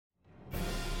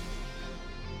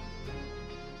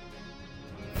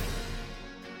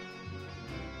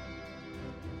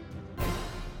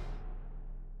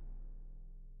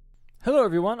Hello,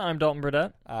 everyone. I'm Dalton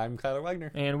Burdett, I'm Kyler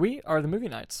Wagner. and we are the Movie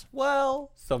Nights. Well,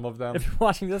 some of them. If you're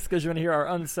watching this because you want to hear our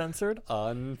uncensored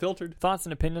Unfiltered. thoughts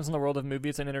and opinions on the world of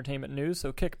movies and entertainment news,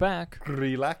 so kick back.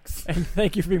 Relax. And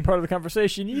thank you for being part of the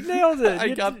conversation. You nailed it. I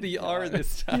You got d- the R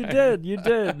this time. You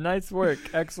did. Nice work.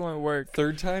 Excellent work.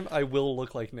 Third time, I will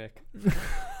look like Nick.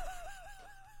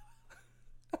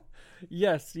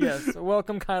 Yes.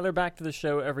 Welcome, Kyler, back to the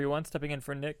show, everyone. Stepping in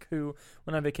for Nick, who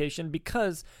went on vacation,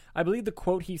 because I believe the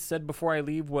quote he said before I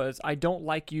leave was, "I don't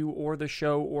like you or the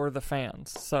show or the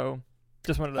fans." So,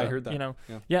 just wanted to, I heard that.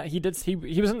 Yeah, he did. He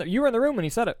was in. You were in the room when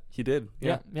he said it. He did.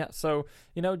 Yeah. So,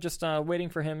 just waiting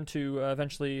for him to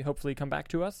eventually, hopefully, come back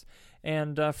to us.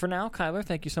 And for now, Kyler,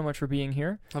 thank you so much for being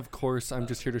here. Of course, I'm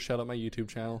just here to shout out my YouTube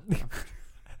channel.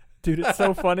 Dude, it's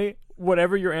so funny.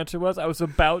 Whatever your answer was, I was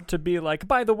about to be like,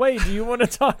 by the way, do you want to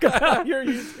talk about your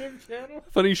YouTube channel?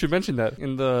 Funny you should mention that.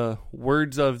 In the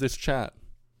words of this chat.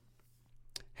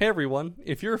 Hey everyone,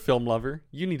 if you're a film lover,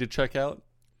 you need to check out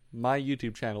my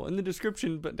YouTube channel in the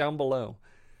description but down below.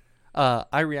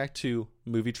 I react to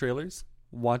movie trailers,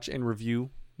 watch and review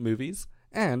movies,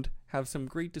 and have some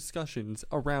great discussions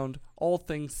around all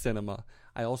things cinema.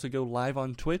 I also go live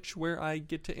on Twitch where I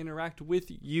get to interact with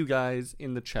you guys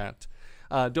in the chat.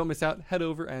 Don't miss out. Head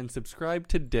over and subscribe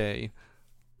today.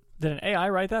 Did an AI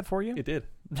write that for you? It did.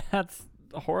 That's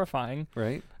horrifying.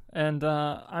 Right? And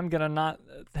I'm going to not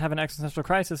have an existential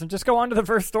crisis and just go on to the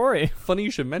first story. Funny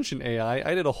you should mention AI.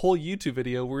 I did a whole YouTube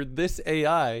video where this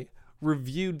AI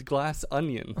reviewed Glass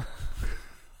Onion.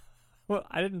 Well,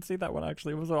 I didn't see that one,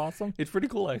 actually. Was it awesome? It's pretty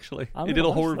cool, actually. I'm It gonna did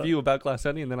a whole watch that. review about Glass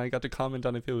Onion, and then I got to comment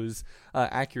on if it was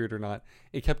accurate or not.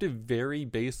 It kept it very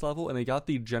base level, and they got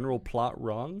the general plot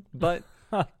wrong, but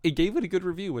it gave it a good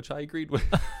review, which I agreed with.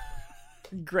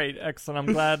 Great. Excellent.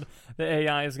 I'm glad the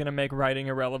AI is going to make writing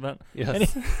irrelevant.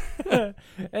 Yes.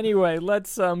 Anyway,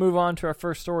 let's move on to our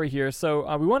first story here.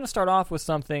 So we want to start off with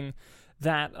something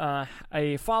that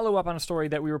a follow-up on a story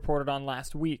that we reported on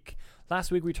last week. Last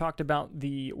week we talked about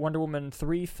the Wonder Woman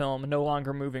 3 film no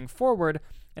longer moving forward,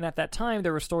 and at that time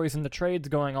there were stories in the trades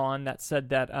going on that said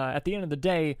that at the end of the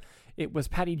day it was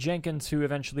Patty Jenkins who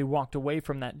eventually walked away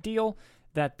from that deal,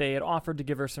 that they had offered to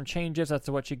give her some changes as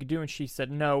to what she could do, and she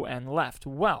said no and left.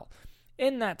 Well,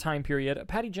 in that time period,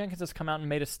 Patty Jenkins has come out and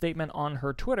made a statement on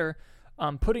her Twitter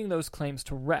putting those claims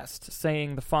to rest,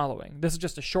 saying the following. This is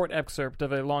just a short excerpt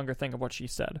of a longer thing of what she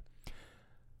said.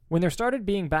 When there started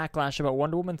being backlash about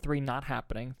Wonder Woman 3 not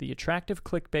happening, the attractive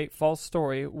clickbait false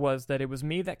story was that it was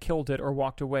me that killed it or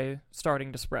walked away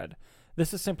starting to spread.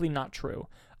 This is simply not true.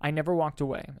 I never walked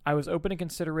away. I was open to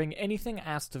considering anything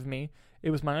asked of me.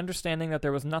 It was my understanding that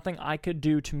there was nothing I could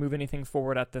do to move anything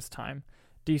forward at this time.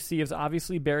 DC is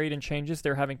obviously buried in changes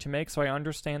they're having to make, so I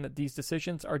understand that these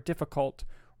decisions are difficult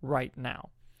right now.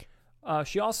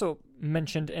 She also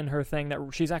mentioned in her thing that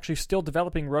she's actually still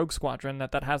developing Rogue Squadron,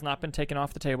 that has not been taken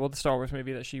off the table, the Star Wars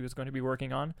movie that she was going to be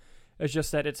working on. It's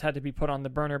just that it's had to be put on the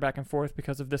burner back and forth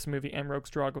because of this movie and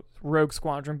Rogue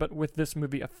Squadron, but with this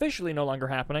movie officially no longer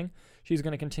happening, she's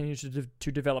going to continue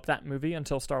to develop that movie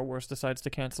until Star Wars decides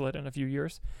to cancel it in a few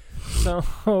years. So,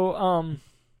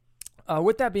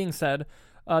 with that being said,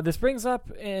 this brings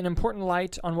up an important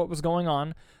light on what was going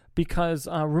on, because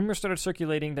rumors started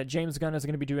circulating that James Gunn is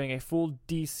going to be doing a full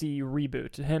DC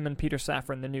reboot. Him and Peter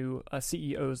Safran, the new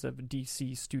CEOs of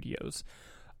DC Studios.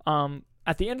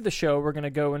 At the end of the show, we're going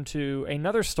to go into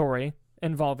another story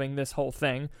involving this whole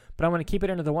thing, but I want to keep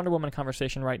it into the Wonder Woman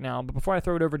conversation right now. But before I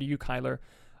throw it over to you, Kyler,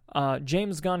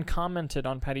 James Gunn commented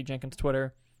on Patty Jenkins'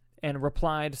 Twitter and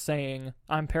replied saying,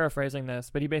 I'm paraphrasing this,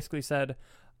 but he basically said,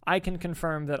 I can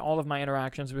confirm that all of my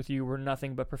interactions with you were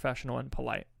nothing but professional and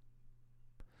polite.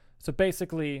 So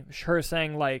basically, her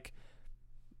saying, like,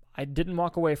 I didn't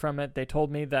walk away from it. They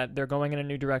told me that they're going in a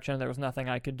new direction. There was nothing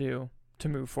I could do to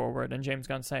move forward. And James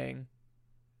Gunn saying,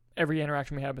 every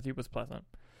interaction we had with you was pleasant.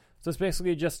 So it's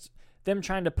basically just them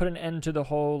trying to put an end to the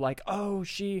whole, like, oh,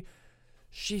 she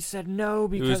said no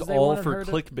because it was they all wanted for her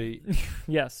to... clickbait.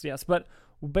 Yes. But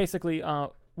basically,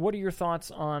 what are your thoughts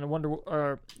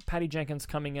on Patty Jenkins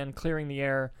coming in, clearing the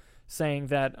air, saying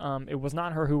that it was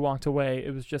not her who walked away,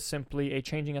 it was just simply a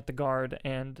changing at the guard,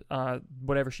 and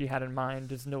whatever she had in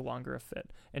mind is no longer a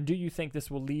fit? And do you think this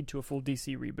will lead to a full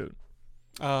DC reboot?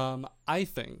 I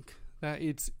think that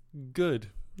it's good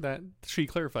that she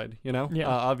clarified, Yeah.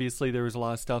 Obviously, there was a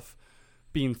lot of stuff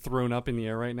being thrown up in the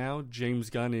air right now. James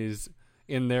Gunn is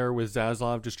in there with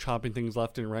Zaslav just chopping things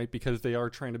left and right because they are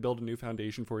trying to build a new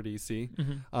foundation for DC.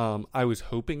 Mm-hmm. I was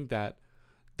hoping that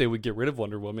they would get rid of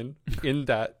Wonder Woman in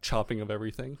that chopping of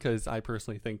everything, because I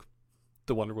personally think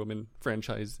the Wonder Woman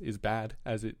franchise is bad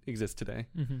as it exists today.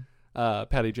 Mm-hmm.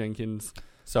 Patty Jenkins,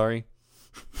 sorry.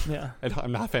 Yeah.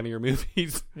 I'm not a fan of your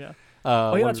movies. Yeah.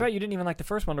 Oh yeah, that's right. You didn't even like the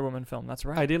first Wonder Woman film. That's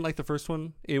right. I didn't like the first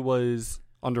one. It was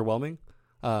underwhelming.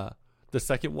 The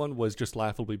second one was just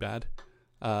laughably bad,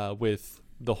 with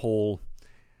the whole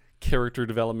character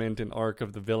development and arc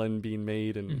of the villain being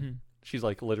made, and she's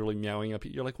like literally meowing up.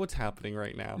 You're like, what's happening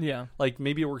right now? Yeah. Like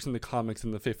maybe it works in the comics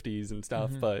in the 50s and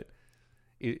stuff, but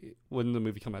when the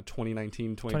movie come out,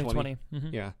 2019, 2020?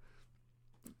 Yeah.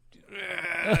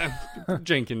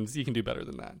 Jenkins, you can do better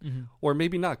than that. Or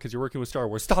maybe not, because you're working with Star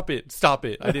Wars. Stop it.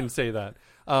 I didn't say that.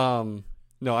 No,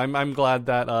 I'm glad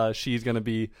that she's going to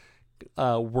be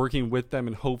working with them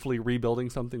and hopefully rebuilding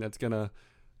something that's going to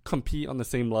compete on the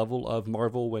same level of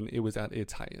Marvel when it was at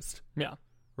its highest. Yeah.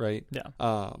 Right? Yeah.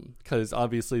 Because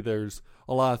obviously there's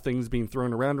a lot of things being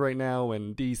thrown around right now,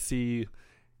 and DC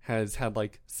has had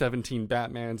like 17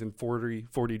 Batmans and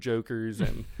 40 Jokers,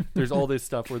 and there's all this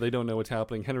stuff where they don't know what's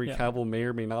happening. Henry Cavill may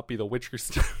or may not be the Witcher.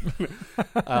 So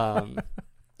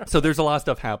there's a lot of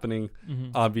stuff happening,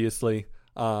 obviously.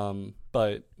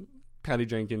 But Patty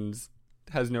Jenkins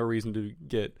has no reason to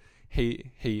get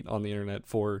hate on the internet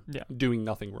for doing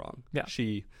nothing wrong. Yeah.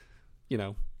 She,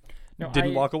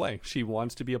 didn't walk away. She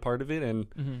wants to be a part of it,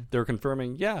 and they're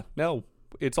confirming,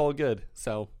 it's all good.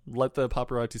 So let the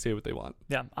paparazzi say what they want.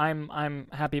 Yeah, I'm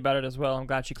happy about it as well. I'm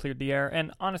glad she cleared the air.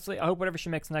 And honestly, I hope whatever she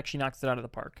makes next, she knocks it out of the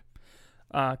park.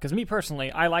 Because me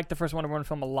personally, I like the first Wonder Woman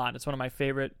film a lot. It's one of my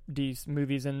favorite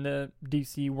movies in the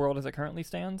DC world as it currently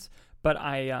stands. But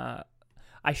I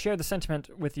share the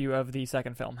sentiment with you of the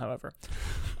second film, however.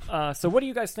 So what do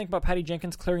you guys think about Patty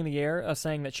Jenkins clearing the air,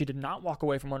 saying that she did not walk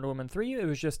away from Wonder Woman 3? It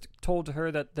was just told to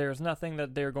her that there's nothing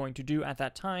that they're going to do at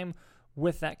that time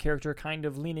with that character, kind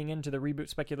of leaning into the reboot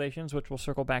speculations, which we'll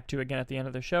circle back to again at the end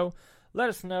of the show. Let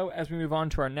us know as we move on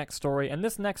to our next story. And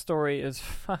this next story is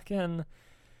fucking...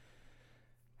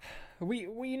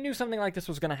 We knew something like this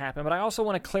was going to happen, but I also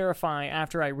want to clarify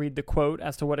after I read the quote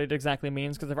as to what it exactly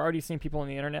means, because I've already seen people on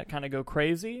the internet kind of go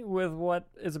crazy with what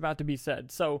is about to be said.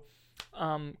 So,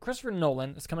 Christopher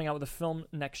Nolan is coming out with a film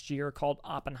next year called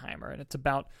Oppenheimer, and it's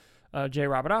about J.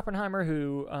 Robert Oppenheimer,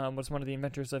 who was one of the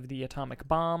inventors of the atomic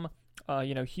bomb,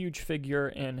 huge figure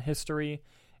in history.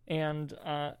 And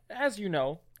as you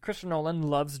know, Christopher Nolan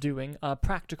loves doing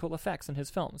practical effects in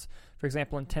his films. For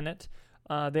example, in Tenet,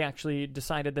 they actually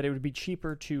decided that it would be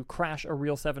cheaper to crash a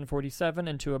real 747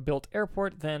 into a built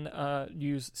airport than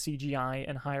use CGI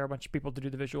and hire a bunch of people to do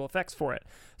the visual effects for it.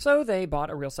 So they bought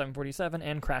a real 747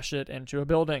 and crashed it into a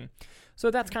building. So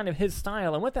that's kind of his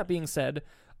style. And with that being said,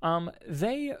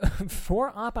 they,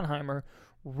 for Oppenheimer,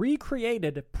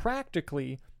 recreated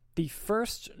practically the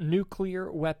first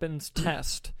nuclear weapons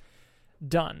test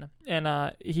done.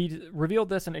 And he revealed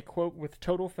this in a quote with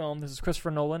Total Film. This is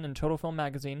Christopher Nolan in Total Film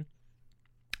magazine.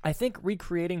 I think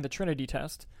recreating the Trinity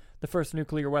test, the first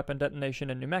nuclear weapon detonation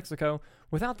in New Mexico,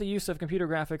 without the use of computer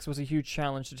graphics was a huge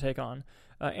challenge to take on.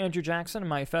 Andrew Jackson,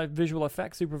 my visual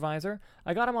effects supervisor,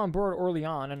 I got him on board early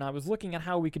on, and I was looking at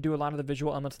how we could do a lot of the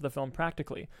visual elements of the film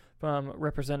practically, from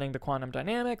representing the quantum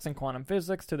dynamics and quantum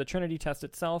physics to the Trinity test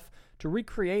itself, to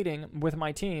recreating, with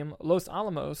my team, Los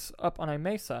Alamos up on a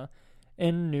mesa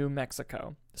in New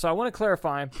Mexico. So I want to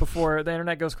clarify before the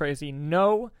internet goes crazy,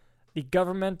 no, the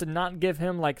government did not give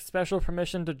him special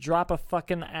permission to drop a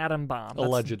fucking atom bomb.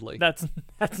 Allegedly. That's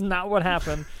not what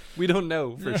happened. We don't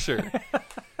know for sure.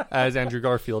 As Andrew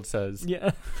Garfield says.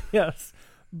 Yeah. Yes.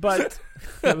 But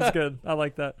that was good. I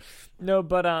like that. No,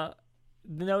 but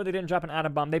no, they didn't drop an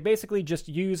atom bomb. They basically just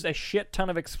used a shit ton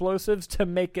of explosives to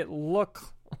make it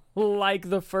look like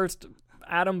the first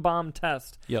atom bomb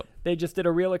test. Yep. They just did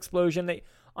a real explosion. They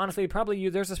honestly probably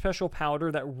there's a special powder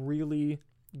that really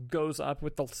goes up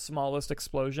with the smallest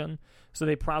explosion, so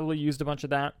they probably used a bunch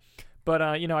of that. But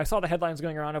I saw the headlines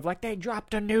going around of they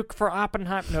dropped a nuke for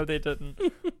Oppenheimer. No, they didn't.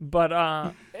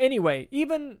 But anyway,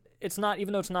 even though it's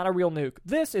not a real nuke,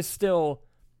 this is still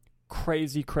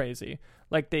crazy.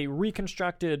 They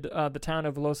reconstructed the town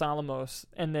of Los Alamos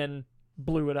and then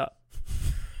blew it up.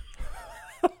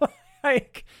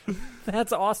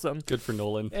 That's awesome. Good for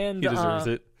Nolan. And he deserves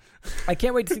it. I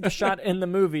can't wait to see the shot in the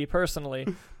movie, personally.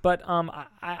 But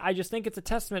I just think it's a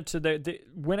testament to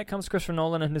when it comes to Christopher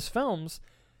Nolan and his films,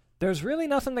 there's really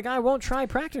nothing the guy won't try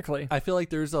practically. I feel like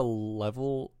there's a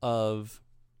level of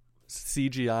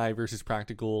CGI versus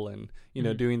practical and,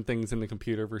 doing things in the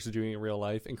computer versus doing it in real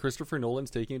life. And Christopher Nolan's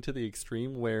taking it to the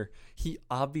extreme where he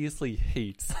obviously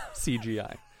hates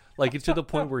CGI. It's to the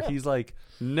point where he's like,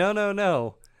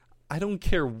 no, I don't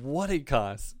care what it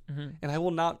costs. And I will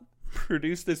not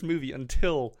produce this movie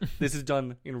until this is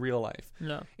done in real life.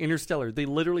 Yeah. Interstellar, they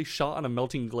literally shot on a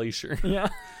melting glacier. Yeah.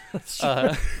 That's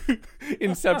true.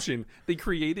 Inception, they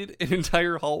created an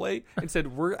entire hallway and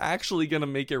said, we're actually going to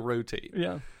make it rotate.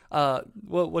 Yeah.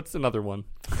 What's another one?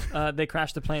 They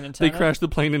crashed the plane in They Tenet. crashed the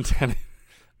plane in Tenet.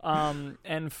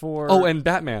 And for And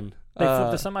Batman. they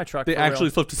flipped the semi truck. They actually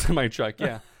flipped a semi-truck,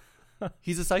 yeah.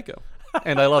 He's a psycho,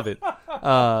 and I love it.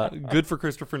 Good for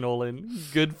Christopher Nolan.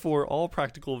 Good for all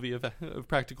practical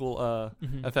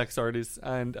effects artists.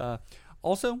 And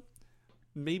also,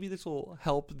 maybe this will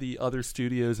help the other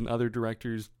studios and other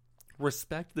directors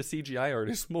respect the CGI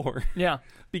artists more. Yeah.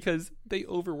 Because they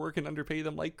overwork and underpay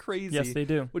them like crazy. Yes, they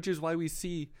do. Which is why we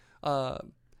see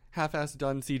half-assed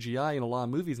done CGI in a lot of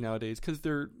movies nowadays, because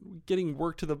they're getting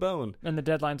work to the bone. And the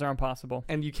deadlines are impossible.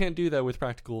 And you can't do that with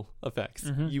practical effects.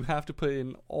 Mm-hmm. You have to put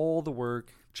in all the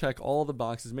work, check all the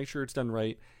boxes, make sure it's done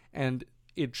right. And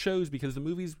it shows because the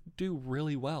movies do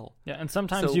really well. Yeah, and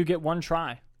sometimes you get one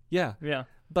try. Yeah. Yeah.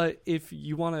 But if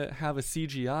you want to have a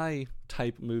CGI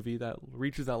type movie that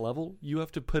reaches that level, you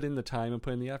have to put in the time and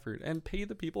put in the effort and pay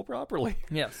the people properly.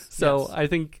 Yes. So yes. I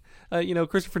think,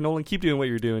 Christopher Nolan, keep doing what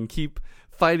you're doing. Keep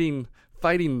fighting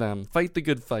them. Fight the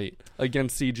good fight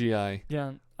against CGI.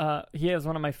 Yeah. He has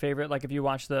one of my favorite, like if you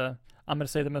watch I'm going to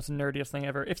say the most nerdiest thing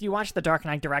ever. If you watch the Dark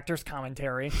Knight director's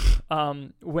commentary,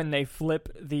 when they flip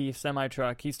the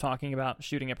semi-truck, he's talking about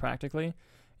shooting it practically.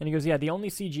 And he goes, yeah, the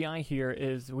only CGI here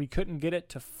is we couldn't get it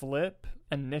to flip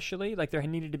initially. Like there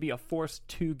needed to be a force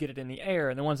to get it in the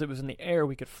air. And the ones that was in the air,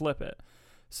 we could flip it.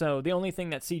 So the only thing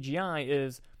that CGI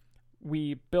is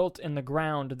we built in the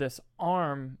ground this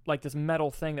arm, like this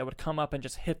metal thing that would come up and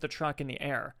just hit the truck in the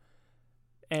air.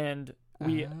 And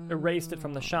we erased it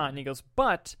from the shot. And he goes,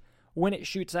 but when it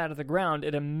shoots out of the ground,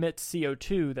 it emits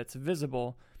CO2 that's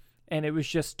visible. And it was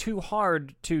just too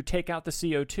hard to take out the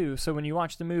CO2. So when you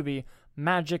watch the movie,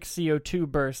 magic CO2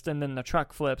 burst and then the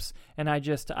truck flips. And I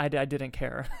didn't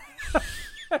care.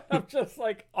 I'm just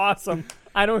like, awesome.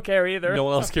 I don't care either. No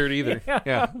one else cared either.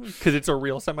 Yeah. Because it's a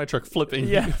real semi-truck flipping.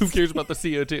 Yes. Who cares about the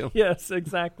CO2? Yes,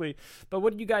 exactly. But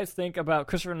what do you guys think about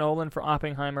Christopher Nolan for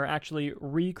Oppenheimer actually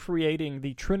recreating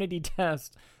the Trinity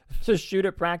test to shoot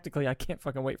it practically? I can't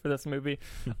fucking wait for this movie.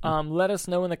 Let us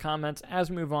know in the comments as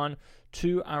we move on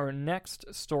to our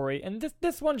next story. And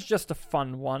this one's just a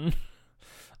fun one.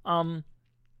 John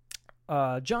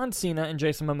Cena and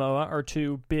Jason Momoa are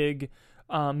two big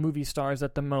movie stars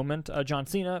at the moment. John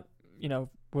Cena,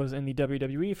 was in the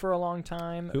WWE for a long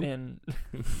time. Who?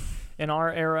 In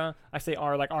our era, I say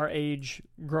our age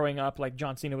growing up, like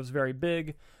John Cena was very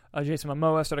big. Jason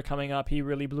Momoa started coming up. He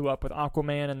really blew up with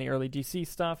Aquaman and the early DC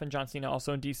stuff, and John Cena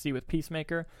also in DC with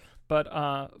Peacemaker. But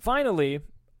finally,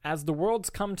 as the worlds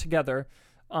come together,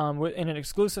 in an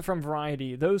exclusive from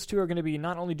Variety, those two are going to be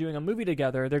not only doing a movie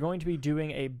together, they're going to be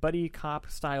doing a buddy cop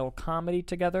style comedy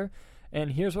together.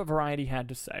 And here's what Variety had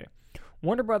to say.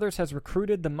 Warner Brothers has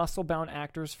recruited the muscle-bound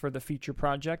actors for the feature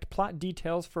project, plot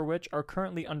details for which are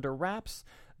currently under wraps,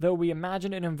 though we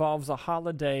imagine it involves a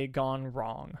holiday gone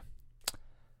wrong.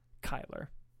 Kyler,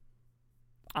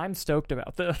 I'm stoked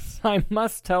about this. I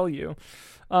must tell you,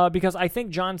 because I think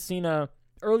John Cena,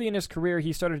 early in his career,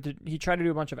 he tried to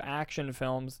do a bunch of action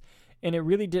films, and it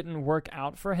really didn't work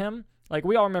out for him. Like,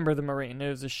 we all remember The Marine. It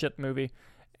was a shit movie.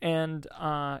 And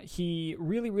he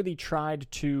really, really tried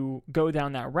to go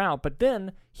down that route. But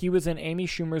then he was in Amy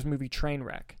Schumer's movie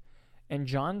Trainwreck. And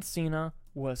John Cena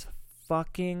was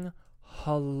fucking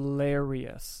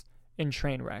hilarious in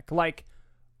Trainwreck. Like,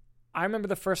 I remember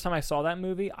the first time I saw that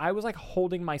movie, I was like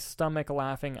holding my stomach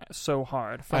laughing so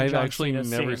hard. I've actually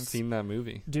never seen that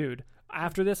movie. Dude,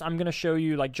 after this, I'm going to show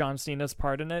you like John Cena's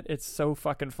part in it. It's so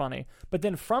fucking funny. But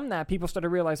then from that, people started to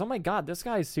realize, oh my God, this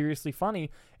guy is seriously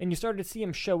funny. And you started to see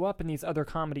him show up in these other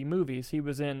comedy movies. He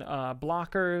was in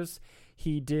Blockers.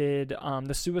 He did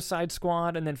The Suicide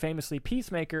Squad and then famously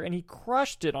Peacemaker. And he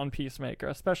crushed it on Peacemaker,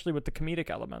 especially with the comedic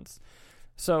elements.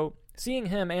 So seeing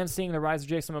him and seeing the rise of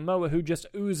Jason Momoa, who just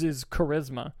oozes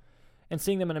charisma, and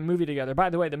seeing them in a movie together. By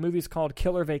the way, the movie's called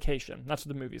Killer Vacation. That's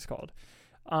what the movie's called.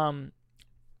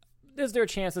 Is there a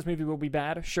chance this movie will be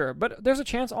bad? Sure. But there's a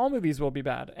chance all movies will be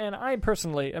bad. And I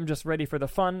personally am just ready for the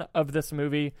fun of this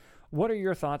movie. What are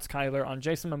your thoughts, Kyler, on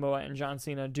Jason Momoa and John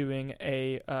Cena doing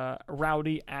a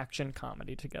rowdy action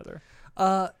comedy together?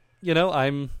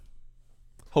 I'm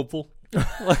hopeful.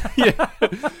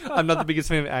 I'm not the biggest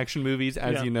fan of action movies,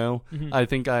 as you know. Mm-hmm. I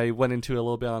think I went into a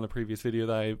little bit on a previous video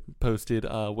that I posted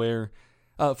where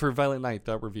for Violent Night,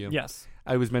 that review. Yes.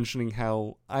 I was mentioning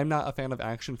how I'm not a fan of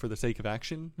action for the sake of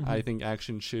action. Mm-hmm. I think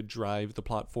action should drive the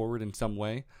plot forward in some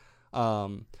way.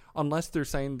 Unless they're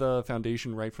saying the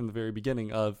foundation right from the very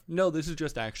beginning of, no, this is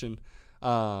just action,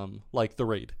 like The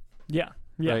Raid. Yeah.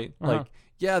 Right? Like,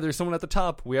 yeah, there's someone at the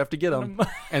top. We have to get him.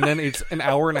 And then it's an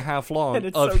hour and a half long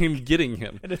of him getting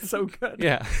him. And it's so good.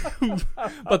 Yeah.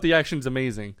 But the action's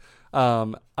amazing.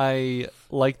 I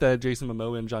like that Jason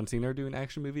Momoa and John Cena are doing an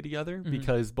action movie together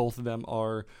because both of them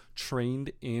are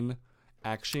trained in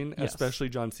action, especially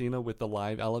John Cena with the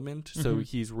live element. So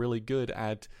he's really good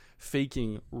at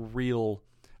faking real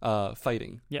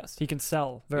fighting. Yes, he can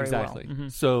sell very exactly. well.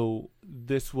 So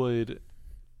this would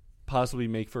possibly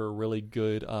make for a really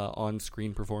good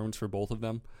on-screen performance for both of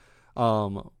them.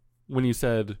 When you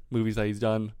said movies that he's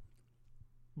done,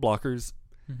 Blockers,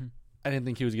 I didn't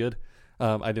think he was good.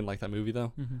 I didn't like that movie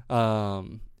though.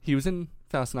 He was in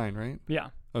Fast 9, right? Yeah.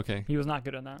 Okay. He was not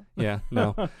good in that. Yeah,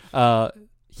 no.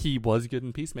 He was good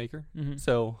in Peacemaker.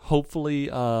 So hopefully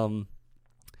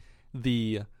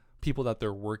the people that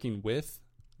they're working with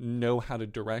know how to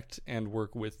direct and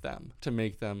work with them to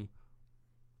make them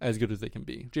as good as they can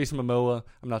be. Jason Momoa,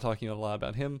 I'm not talking a lot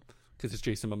about him because it's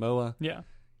Jason Momoa. Yeah.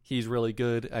 He's really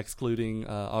good, excluding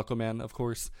Aquaman, of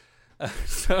course.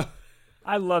 So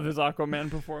I love his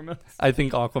Aquaman performance. I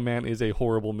think Aquaman is a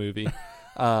horrible movie.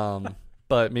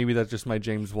 But maybe that's just my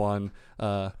James Wan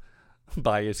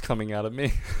bias coming out of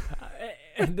me.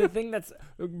 The thing that's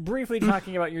briefly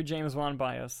talking about your James Wan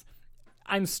bias,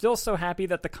 I'm still so happy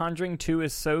that The Conjuring 2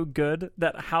 is so good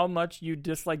that how much you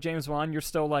dislike James Wan, you're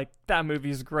still like, that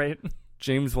movie's great.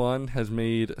 James Wan has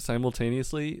made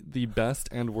simultaneously the best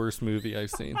and worst movie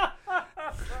I've seen.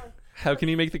 How can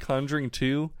you make The Conjuring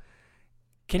 2?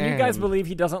 Can you guys believe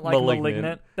he doesn't like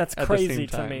Malignant? That's crazy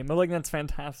to me. Malignant's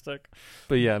fantastic.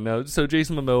 But yeah, no. So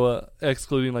Jason Momoa,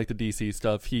 excluding like the DC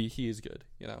stuff, he is good.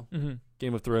 You know,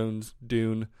 Game of Thrones,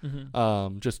 Dune,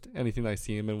 just anything that I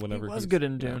see him in. Whenever he was good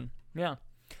in Dune. Yeah.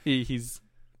 He's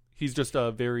just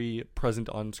a very present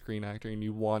on-screen actor, and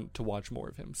you want to watch more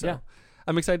of him. So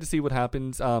I'm excited to see what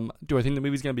happens. Do I think the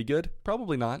movie's gonna be good?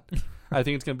 Probably not. I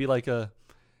think it's gonna be like a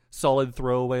solid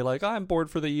throwaway, like, I'm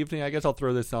bored for the evening, I guess I'll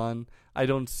throw this on. I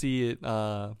don't see it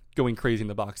going crazy in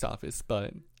the box office,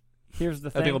 but here's the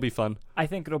thing. I think it'll be fun. I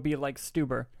think it'll be like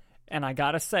Stuber. And I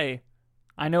gotta say,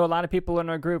 I know a lot of people in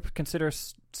our group consider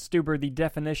Stuber the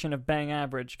definition of bang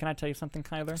average. Can I tell you something,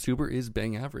 Kyler? Stuber is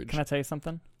bang average. Can I tell you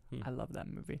something? I love that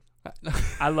movie.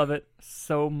 I love it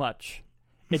so much.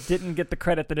 It didn't get the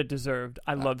credit that it deserved.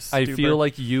 I love Stuber. I feel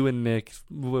like you and Nick,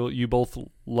 you both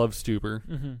love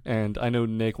Stuber. And I know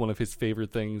Nick, one of his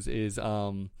favorite things is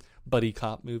buddy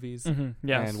cop movies.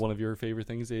 Yes. And one of your favorite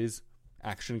things is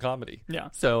action comedy. Yeah.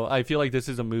 So I feel like this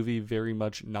is a movie very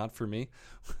much not for me.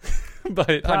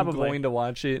 But I'm going to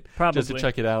watch it just to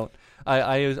check it out.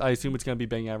 I assume it's going to be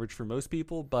bang average for most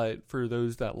people, but for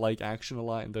those that like action a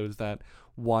lot and those that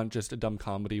want just a dumb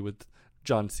comedy with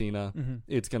John Cena,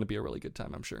 it's going to be a really good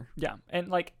time, I'm sure. Yeah. And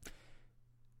like,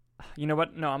 you know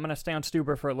what? No, I'm going to stay on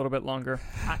Stuber for a little bit longer.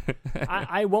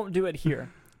 I won't do it here,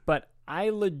 but I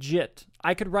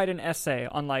could write an essay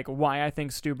on like why I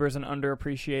think Stuber is an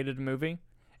underappreciated movie.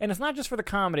 And it's not just for the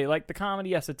comedy. Like the comedy,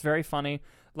 yes, it's very funny.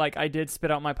 Like I did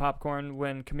spit out my popcorn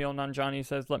when Camille Nanjiani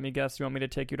says, "Let me guess, you want me to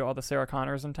take you to all the Sarah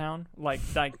Connors in town?" Like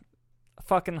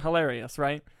fucking hilarious,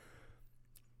 right?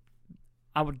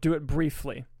 I would do it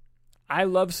briefly. I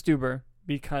love Stuber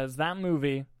because that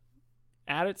movie,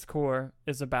 at its core,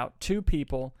 is about two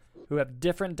people who have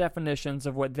different definitions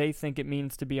of what they think it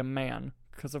means to be a man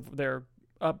because of their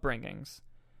upbringings.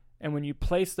 And when you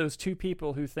place those two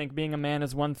people who think being a man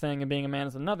is one thing and being a man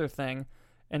is another thing,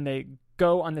 and they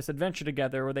go on this adventure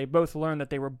together where they both learn that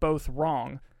they were both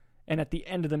wrong, and at the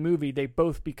end of the movie, they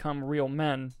both become real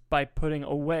men by putting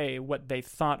away what they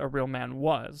thought a real man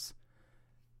was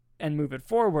and move it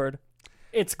forward,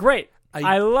 it's great.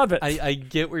 I love it. I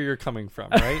get where you're coming from,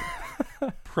 right?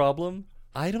 Problem,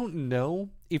 I don't know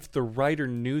if the writer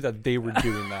knew that they were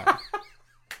doing that.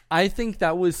 I think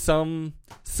that was some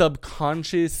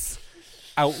subconscious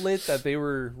outlet that they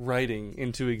were writing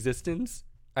into existence.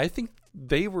 I think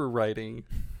they were writing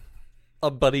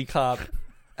a buddy cop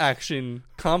action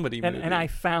comedy movie. And I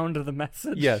found the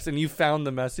message. Yes, and you found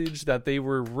the message that they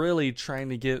were really trying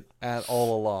to get at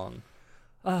all along.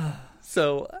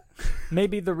 So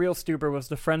maybe the real Stuber was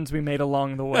the friends we made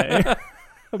along the way.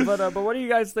 But what do you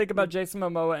guys think about Jason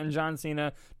Momoa and John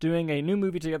Cena doing a new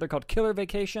movie together called Killer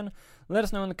Vacation? Let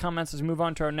us know in the comments as we move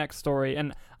on to our next story.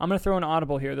 And I'm going to throw an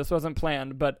audible here. This wasn't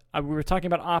planned, but we were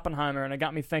talking about Oppenheimer, and it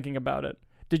got me thinking about it.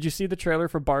 Did you see the trailer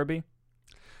for Barbie?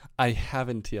 I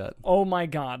haven't yet. Oh my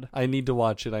god. I need to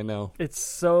watch it, I know. It's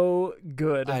so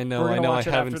good. I know, We're gonna watch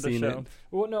I it haven't after the seen show. it.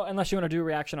 Well, no, unless you want to do a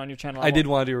reaction on your channel. I did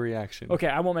want to do a reaction. Okay,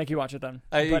 I won't make you watch it then.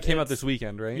 It But came out it's- this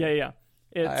weekend, right? Yeah.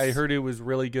 I heard it was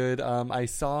really good. I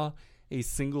saw a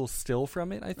single still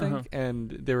from it, I think,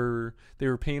 and they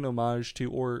were paying homage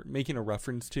to or making a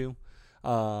reference to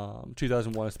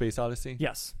 2001: A Space Odyssey.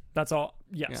 Yes, that's all.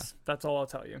 Yes, that's all I'll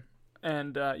tell you.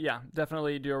 And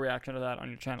definitely do a reaction to that on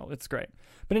your channel. It's great.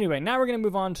 But anyway, now we're going to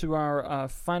move on to our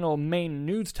final main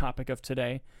news topic of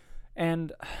today.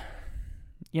 And,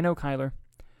 Kyler,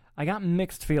 I got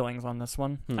mixed feelings on this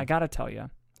one. I got to tell you.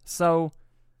 So,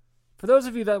 for those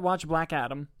of you that watch Black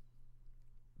Adam,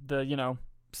 the,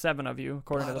 7 of you,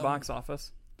 according to the box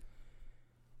office,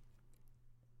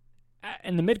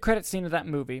 in the mid-credit scene of that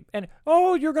movie, and,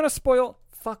 you're going to spoil...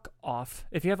 Fuck off.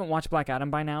 If you haven't watched Black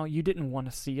Adam by now, you didn't want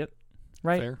to see it,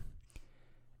 right? Fair.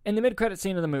 In the mid-credit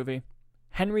scene of the movie,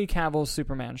 Henry Cavill's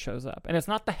Superman shows up. And it's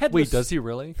not the headless... Wait, does he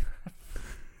really?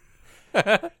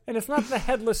 And it's not the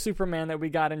headless Superman that we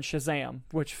got in Shazam,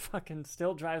 which fucking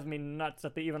still drives me nuts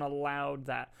that they even allowed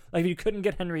that. Like, if you couldn't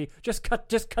get Henry, just cut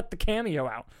the cameo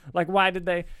out. Like, why did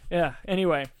they... Yeah,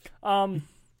 anyway. And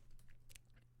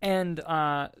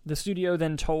the studio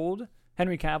then told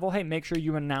Henry Cavill, hey, make sure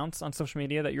you announce on social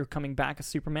media that you're coming back as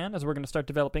Superman, as we're going to start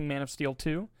developing Man of Steel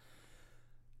 2.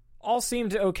 All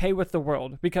seemed okay with the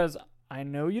world, because I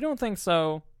know you don't think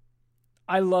so.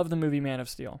 I love the movie Man of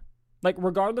Steel. Like,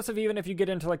 regardless of even if you get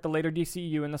into, like, the later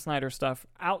DCU and the Snyder stuff,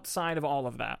 outside of all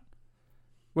of that,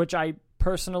 which I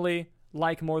personally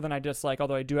like more than I dislike,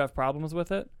 although I do have problems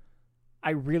with it,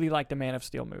 I really like the Man of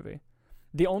Steel movie.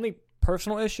 The only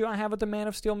personal issue I have with the Man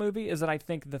of Steel movie is that I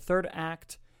think the third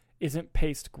act isn't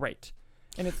paced great.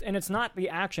 And it's not the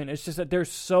action, it's just that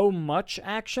there's so much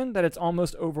action that it's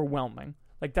almost overwhelming.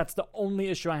 Like, that's the only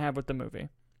issue I have with the movie.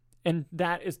 And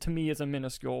that is, to me, is a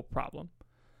minuscule problem.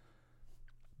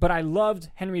 But I loved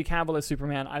Henry Cavill as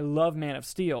Superman. I love Man of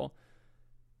Steel.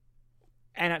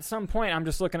 And at some point, I'm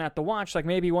just looking at the watch, like,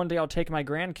 maybe one day I'll take my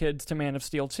grandkids to Man of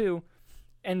Steel 2.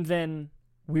 And then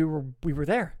we were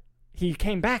there. He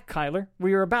came back, Kyler.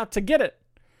 We were about to get it.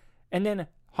 And then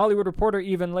Hollywood Reporter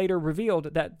even later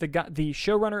revealed that the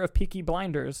showrunner of Peaky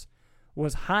Blinders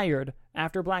was hired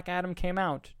after Black Adam came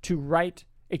out to write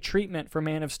a treatment for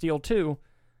Man of Steel 2,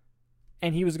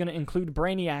 and he was going to include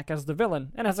Brainiac as the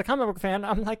villain. And as a comic book fan,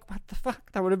 I'm like, what the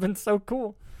fuck? That would have been so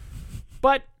cool.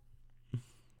 But,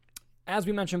 as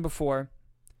we mentioned before,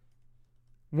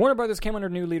 Warner Brothers came under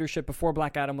new leadership before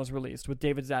Black Adam was released with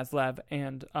David Zaslav,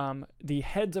 and the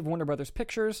heads of Warner Brothers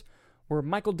Pictures were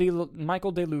Michael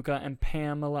DeLuca and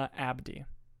Pamela Abdy.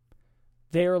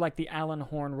 They are like the Alan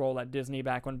Horn role at Disney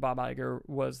back when Bob Iger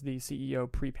was the CEO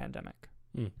pre-pandemic.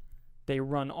 They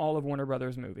run all of Warner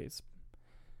Brothers movies.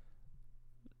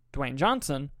 Dwayne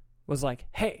Johnson was like,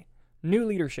 hey, new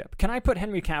leadership. Can I put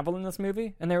Henry Cavill in this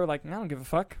movie? And they were like, I don't give a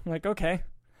fuck. I'm like, okay.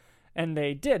 And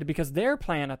they did, because their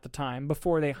plan at the time,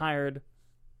 before they hired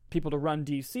people to run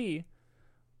DC,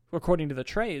 according to the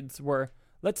trades, were,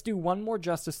 let's do one more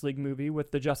Justice League movie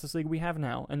with the Justice League we have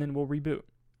now, and then we'll reboot.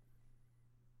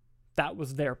 That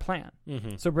was their plan.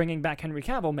 So bringing back Henry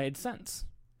Cavill made sense.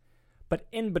 But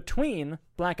in between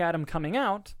Black Adam coming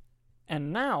out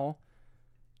and now,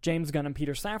 James Gunn and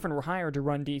Peter Safran were hired to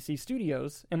run DC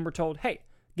Studios and were told, hey,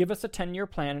 give us a 10-year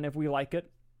plan, and if we like it,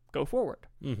 go forward.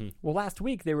 Well, last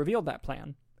week they revealed that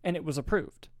plan, and it was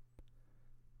approved.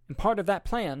 And part of that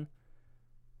plan,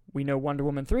 we know Wonder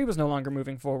Woman 3 was no longer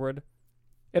moving forward.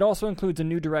 It also includes a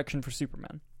new direction for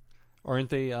Superman. Aren't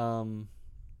they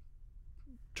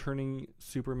turning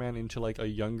Superman into like a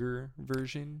younger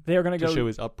version? They are going to show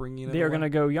his upbringing. They are going to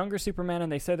go younger Superman, and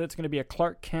they said that it's going to be a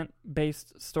Clark Kent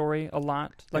based story a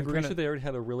lot. Like, I'm pretty sure they already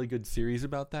had a really good series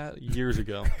about that years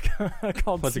ago.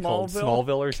 called What's Smallville? it called?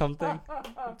 Smallville or something?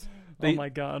 Oh my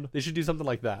god! They should do something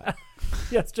like that.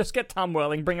 Yes, just get Tom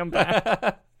Welling, bring him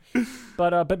back.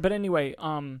 But anyway,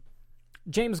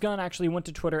 James Gunn actually went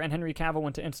to Twitter, and Henry Cavill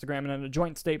went to Instagram, and in a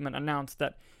joint statement announced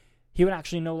that he would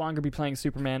actually no longer be playing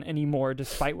Superman anymore,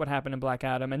 despite what happened in Black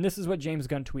Adam. And this is what James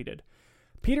Gunn tweeted.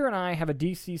 Peter and I have a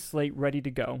DC slate ready to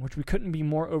go, which we couldn't be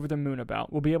more over the moon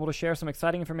about. We'll be able to share some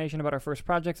exciting information about our first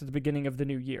projects at the beginning of the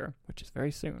new year, which is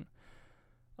very soon.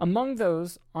 Among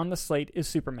those on the slate is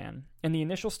Superman. In the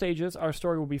initial stages, our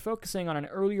story will be focusing on an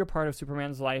earlier part of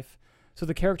Superman's life, so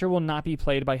the character will not be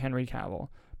played by Henry Cavill.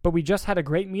 But we just had a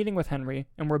great meeting with Henry,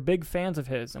 and we're big fans of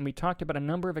his, and we talked about a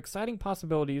number of exciting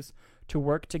possibilities to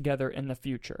work together in the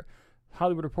future.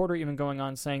 Hollywood Reporter even going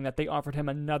on saying that they offered him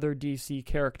another DC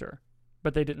character,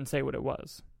 but they didn't say what it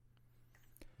was.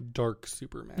 Dark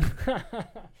Superman.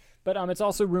 But it's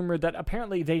also rumored that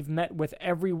apparently they've met with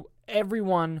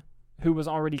everyone who was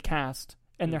already cast,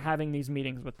 and they're having these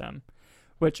meetings with them.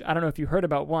 Which, I don't know if you heard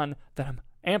about one that I'm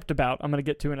amped about, I'm going to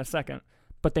get to in a second.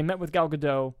 But they met with Gal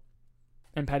Gadot,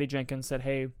 and Patty Jenkins said,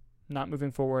 hey, not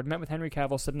moving forward. Met with Henry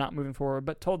Cavill, said not moving forward,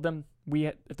 but told them,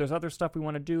 if there's other stuff we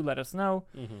want to do, let us know.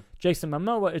 Mm-hmm. Jason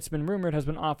Momoa, it's been rumored, has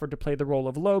been offered to play the role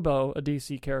of Lobo, a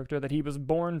DC character that he was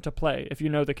born to play. If you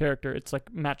know the character, it's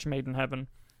like match made in heaven.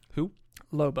 Who?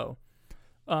 Lobo.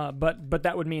 But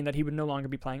that would mean that he would no longer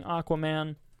be playing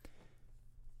Aquaman.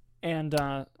 And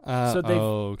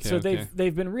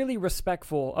they've been really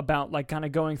respectful about like kind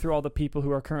of going through all the people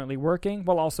who are currently working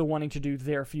while also wanting to do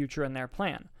their future and their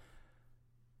plan.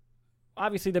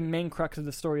 Obviously, the main crux of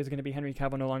the story is going to be Henry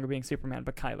Cavill no longer being Superman,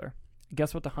 but Kyler,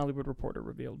 guess what the Hollywood Reporter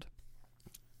revealed?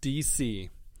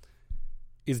 DC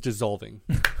is dissolving.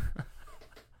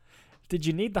 Did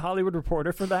you need the Hollywood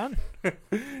Reporter for that?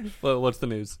 Well, what's the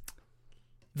news?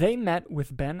 They met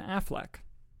with Ben Affleck.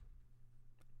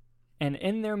 And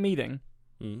in their meeting,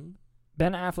 Ben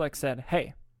Affleck said,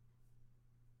 hey,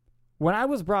 when I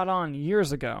was brought on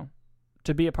years ago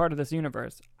to be a part of this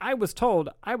universe, I was told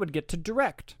I would get to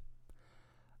direct.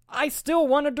 I still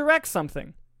want to direct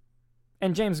something.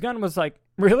 And James Gunn was like,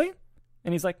 really?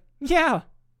 And he's like, yeah.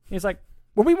 He's like,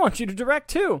 well, we want you to direct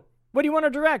too. What do you want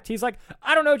to direct? He's like,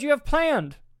 I don't know what you have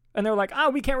planned. And they're like,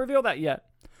 we can't reveal that yet.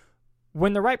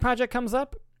 When the right project comes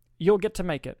up, you'll get to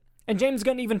make it. And James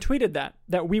Gunn even tweeted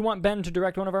that we want Ben to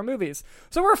direct one of our movies.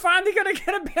 So we're finally going to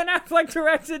get a Ben Affleck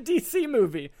directed DC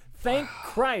movie. Thank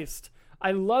Christ.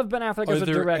 I love Ben Affleck as a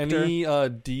director. Are there any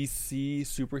DC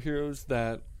superheroes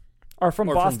that are from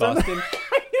Boston? I knew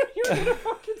you were going to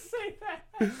fucking say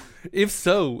that. If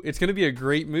so, it's going to be a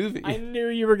great movie. I knew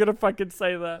you were going to fucking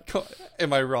say that.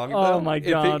 Am I wrong, though? Oh, my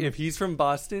God. If he's from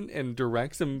Boston and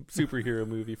directs a superhero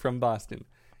movie from Boston,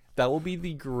 that will be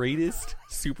the greatest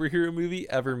superhero movie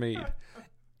ever made.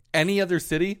 Any other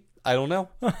city? I don't know.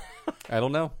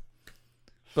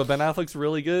 But Ben Affleck's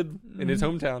really good in his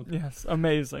hometown. Yes,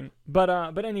 amazing. But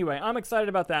anyway, I'm excited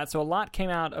about that. So a lot came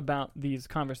out about these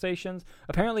conversations.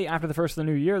 Apparently, after the first of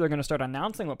the new year, they're going to start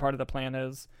announcing what part of the plan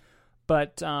is.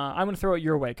 But I'm going to throw it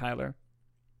your way, Kyler.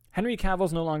 Henry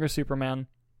Cavill's no longer Superman.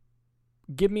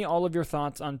 Give me all of your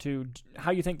thoughts onto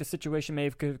how you think the situation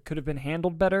could have been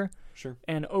handled better. Sure.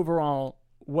 And overall,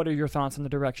 what are your thoughts on the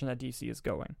direction that DC is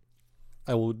going?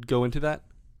 I will go into that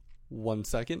 1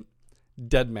 second.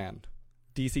 Deadman,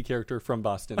 DC character from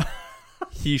Boston.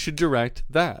 He should direct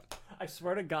that. I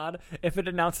swear to God, if it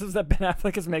announces that Ben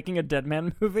Affleck is making a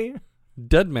Deadman movie.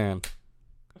 Deadman.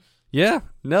 Yeah,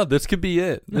 no, this could be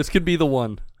it. This could be the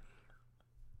one.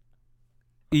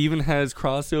 Even has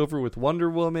crossover with Wonder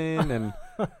Woman, and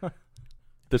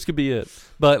this could be it.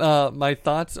 But my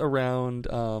thoughts around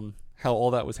how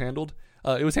all that was handled,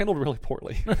 it was handled really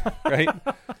poorly, right?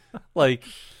 Like,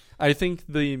 I think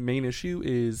the main issue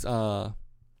is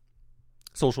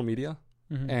social media,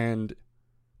 and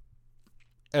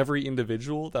every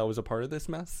individual that was a part of this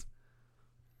mess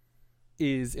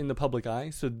is in the public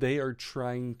eye, so they are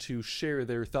trying to share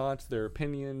their thoughts, their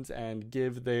opinions, and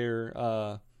give their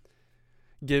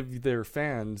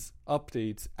fans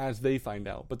updates as they find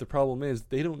out. But the problem is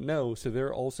they don't know, so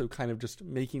they're also kind of just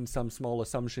making some small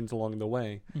assumptions along the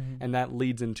way, and that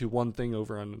leads into one thing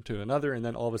over onto another, and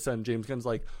then all of a sudden James Gunn's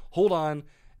like, hold on,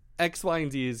 X, Y,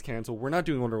 and Z is canceled. We're not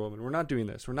doing Wonder Woman. We're not doing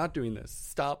this. We're not doing this.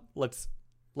 Stop. Let's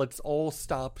all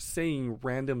stop saying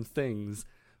random things,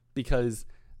 because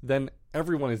then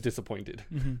everyone is disappointed.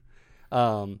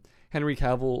 Henry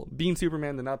Cavill being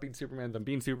Superman, then not being Superman, then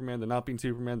being Superman, then not being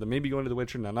Superman, then maybe going to The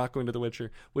Witcher, now not going to The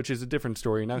Witcher, which is a different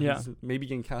story. Now he's maybe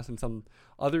getting cast in some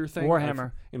other thing.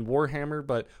 In Warhammer,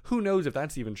 but who knows if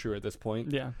that's even true at this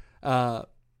point. Yeah.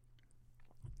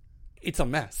 It's a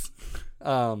mess.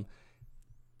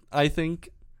 I think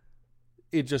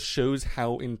it just shows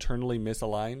how internally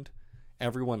misaligned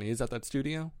everyone is at that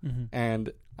studio.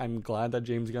 And I'm glad that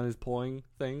James Gunn is pulling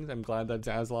things. I'm glad that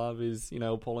Zaslav is,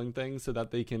 pulling things so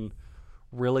that they can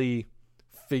really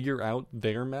figure out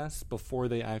their mess before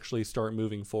they actually start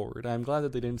moving forward. I'm glad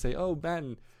that they didn't say, oh,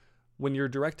 Ben, when you're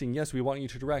directing, yes, we want you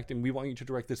to direct, and we want you to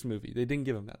direct this movie. They didn't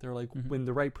give him that. They're like, when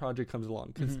the right project comes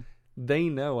along, because they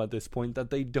know at this point that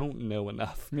they don't know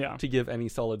enough to give any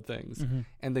solid things.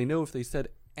 And they know if they said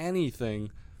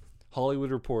anything, Hollywood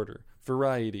Reporter,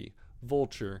 Variety,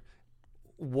 Vulture,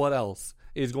 what else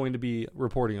is going to be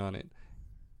reporting on it,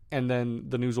 and then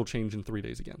the news will change in 3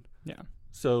 days again. Yeah.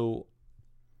 So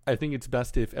I think it's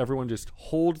best if everyone just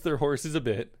holds their horses a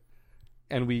bit,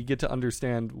 and we get to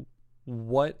understand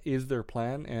what is their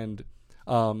plan, and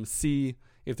see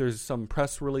if there's some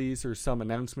press release or some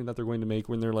announcement that they're going to make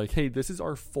when they're like, hey, this is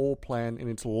our full plan and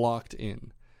it's locked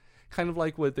in. Kind of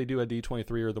like what they do at D23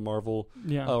 or the Marvel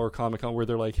or Comic-Con, where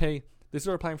they're like, hey, this is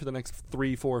our plan for the next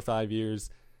 3, 4, 5 years.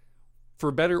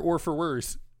 For better or for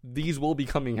worse, these will be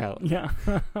coming out. Yeah.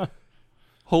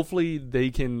 Hopefully they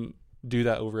can do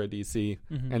that over at DC,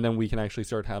 and then we can actually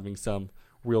start having some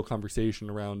real conversation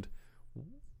around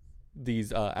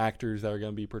these actors that are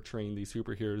going to be portraying these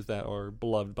superheroes that are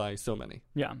beloved by so many.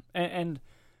 Yeah, and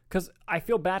because I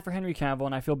feel bad for Henry Cavill,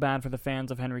 and I feel bad for the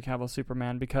fans of Henry Cavill's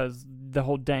Superman, because the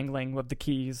whole dangling of the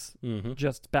keys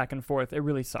just back and forth, it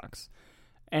really sucks.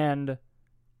 And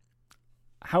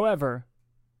however,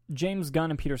 James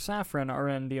Gunn and Peter Safran are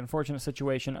in the unfortunate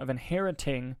situation of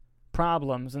inheriting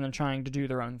problems and then trying to do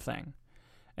their own thing.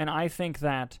 And I think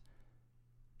that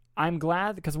I'm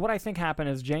glad, because what I think happened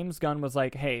is James Gunn was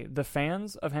like, hey, the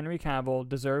fans of Henry Cavill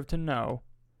deserve to know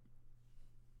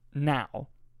now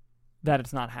that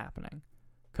it's not happening.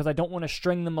 Because I don't want to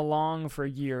string them along for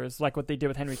years like what they did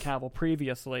with Henry Cavill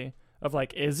previously of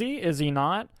like, is he? Is he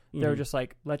not? They're just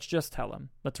like, let's just tell him.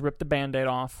 Let's rip the Band-Aid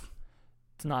off.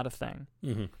 It's not a thing.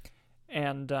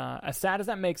 And as sad as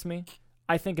that makes me,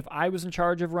 I think if I was in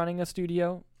charge of running a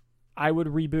studio, I would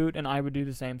reboot and I would do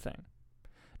the same thing.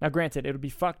 Now, granted, it would be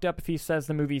fucked up if he says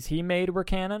the movies he made were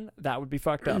canon. That would be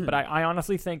fucked up. But I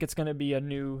honestly think it's going to be a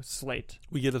new slate.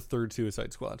 We get a third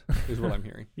Suicide Squad, is what I'm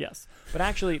hearing. Yes. But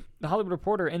actually, the Hollywood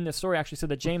Reporter in this story actually said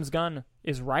that James Gunn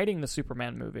is writing the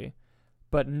Superman movie,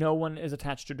 but no one is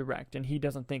attached to direct, and he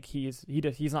doesn't think he's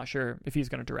not sure if he's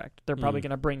going to direct. They're probably going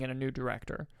to bring in a new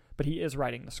director, but he is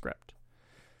writing the script.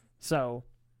 So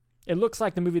it looks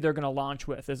like the movie they're going to launch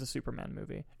with is a Superman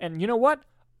movie. And you know what?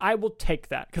 I will take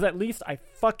that, because at least I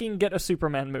fucking get a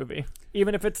Superman movie.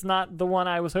 Even if it's not the one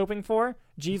I was hoping for.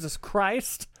 Jesus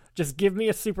Christ. Just give me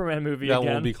a Superman movie again.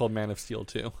 That won't be called Man of Steel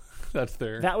 2. That's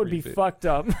their That would reboot. be fucked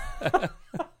up.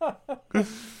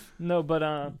 No, but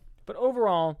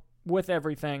overall, with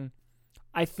everything,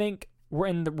 I think we're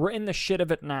in the shit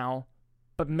of it now,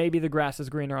 but maybe the grass is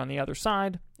greener on the other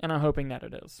side, and I'm hoping that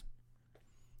it is.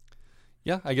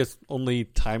 Yeah, I guess only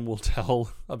time will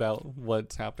tell about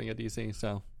what's happening at DC,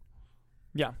 so...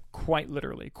 Yeah, quite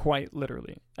literally.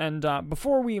 And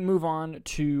before we move on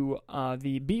to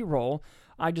the B-roll,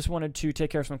 I just wanted to take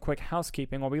care of some quick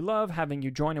housekeeping. While we love having you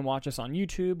join and watch us on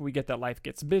YouTube, we get that life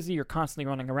gets busy, you're constantly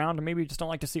running around, and maybe you just don't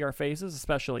like to see our faces,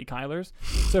 especially Kyler's.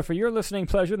 So for your listening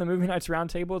pleasure, the Movie Nights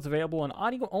Roundtable is available in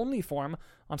audio-only form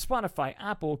on Spotify,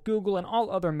 Apple, Google, and all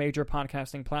other major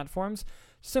podcasting platforms.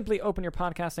 Simply open your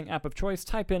podcasting app of choice,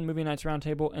 type in Movie Nights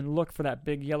Roundtable, and look for that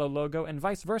big yellow logo, and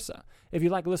vice versa. If you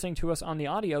like listening to us on the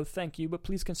audio, thank you, but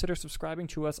please consider subscribing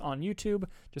to us on YouTube.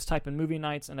 Just type in Movie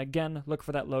Nights, and again, look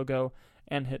for that logo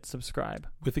and hit subscribe.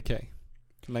 With a K.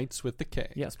 Nights with the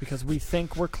K. Yes, because we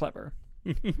think we're clever.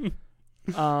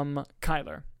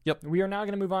 Kyler. Yep. We are now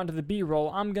going to move on to the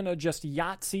B-roll. I'm going to just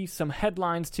Yahtzee some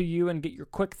headlines to you and get your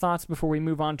quick thoughts before we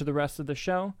move on to the rest of the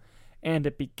show. And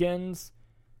it begins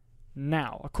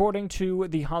now. According to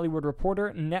The Hollywood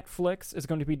Reporter, Netflix is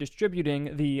going to be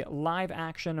distributing the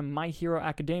live-action My Hero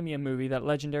Academia movie that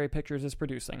Legendary Pictures is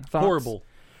producing. Thoughts? Horrible.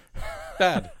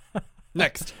 Bad.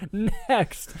 Next.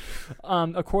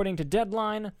 According to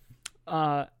Deadline,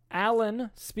 Alan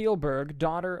Spielberg,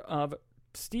 daughter of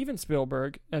Steven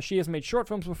Spielberg, she has made short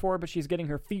films before, but she's getting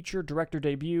her feature director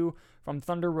debut from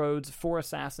Thunder Road's Four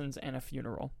Assassins and a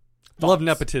Funeral. Thoughts? Love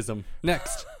nepotism.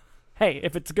 Next. Hey,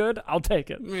 if it's good, I'll take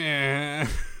it.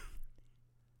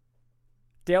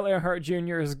 Dale Earnhardt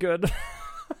Jr. is good.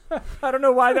 I don't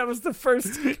know why that was the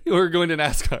first. We're going to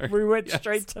NASCAR. We went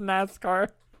straight to NASCAR.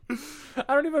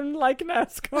 I don't even like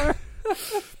NASCAR.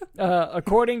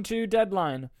 According to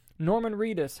Deadline, Norman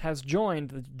Reedus has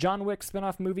joined the John Wick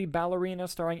spin-off movie Ballerina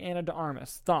starring Ana de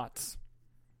Armas. Thoughts?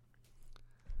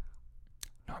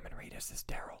 Norman Reedus is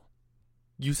Daryl.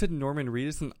 You said Norman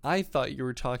Reedus, and I thought you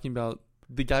were talking about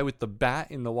the guy with the bat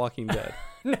in The Walking Dead.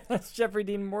 That's Jeffrey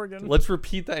Dean Morgan. Let's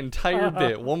repeat that entire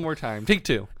bit one more time. Take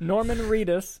two. Norman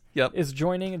Reedus Yep. is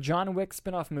joining John Wick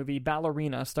spin-off movie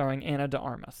Ballerina starring Ana de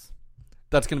Armas.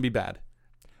 That's going to be bad.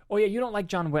 Oh yeah, you don't like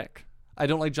John Wick. I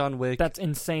don't like John Wick. That's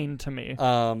insane to me.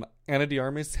 Ana de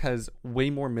Armas has way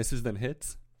more misses than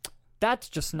hits. That's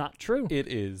just not true.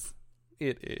 It is.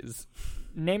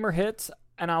 Name her hits,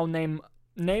 and I'll name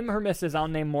her misses. I'll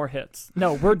name more hits.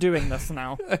 No, we're doing this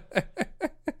now.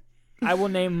 I will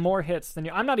name more hits than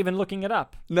you. I'm not even looking it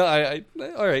up. No, I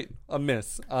all right. A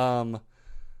miss.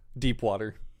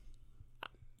 Deepwater.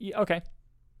 Yeah, okay.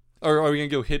 Or are we gonna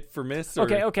go hit for miss?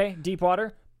 Or? Okay.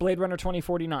 Deepwater. Blade Runner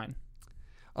 2049.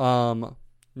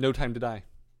 No Time to Die.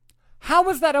 How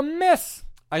was that a miss?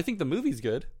 I think the movie's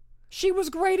good. She was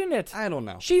great in it. I don't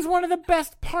know. She's one of the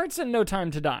best parts in No Time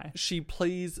to Die. She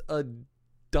plays a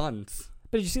dunce.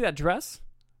 But did you see that dress?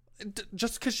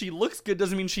 Just because she looks good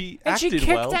doesn't mean she And acted she kicked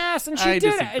well. ass, and I she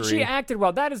did it, disagree. and she acted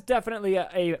well. That is definitely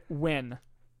a win.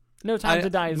 No Time to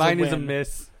Die is mine a win. is a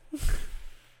miss.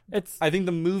 I think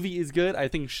the movie is good. I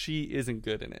think she isn't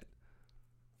good in it.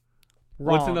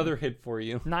 Wrong. What's another hit for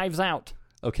you? Knives Out.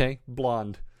 Okay,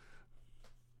 Blonde.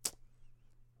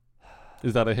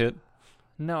 Is that a hit?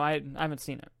 No, I haven't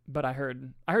seen it, but I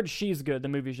heard she's good. The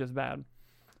movie's just bad.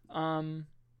 Let's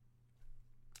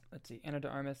see. Anna de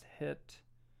Armas hit.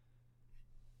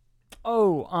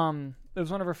 Oh, it was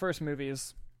one of her first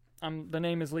movies. The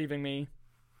name is leaving me.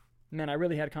 Man, I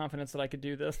really had confidence that I could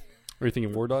do this. Are you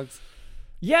thinking War Dogs?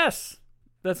 Yes,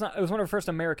 it was one of her first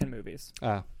American movies.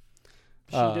 Ah,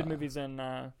 She did movies in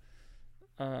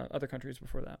other countries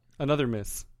before that. another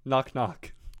miss. Knock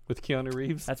Knock with Keanu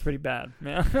Reeves. That's pretty bad,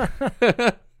 man.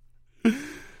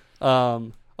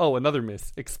 Another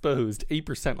miss. Exposed.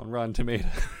 8% on Rotten Tomatoes.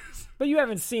 But you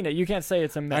haven't seen it. You can't say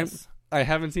it's a miss. I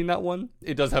haven't seen that one.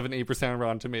 It does have an 8% on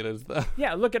Rotten Tomatoes, though.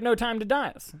 Yeah, look at No Time to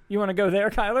Die. You want to go there,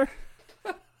 Kyler?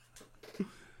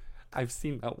 I've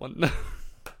seen that one.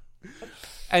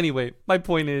 Anyway, my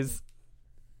point is,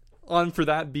 on for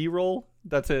that B-roll,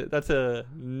 that's a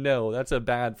no. That's a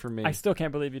bad for me. I still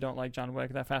can't believe you don't like John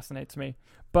Wick. That fascinates me.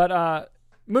 But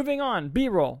moving on,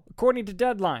 B-roll. According to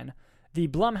Deadline, the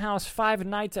Blumhouse Five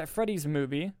Nights at Freddy's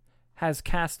movie has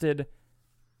casted...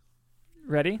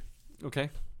 Ready? Okay.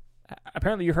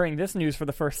 Apparently you're hearing this news for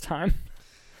the first time.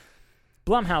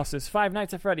 Blumhouse's Five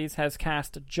Nights at Freddy's has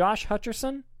cast Josh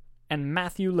Hutcherson and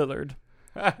Matthew Lillard.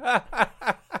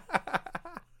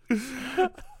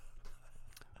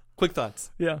 Quick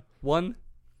thoughts. Yeah. 1,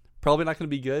 probably not going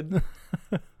to be good.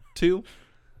 2,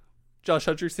 Josh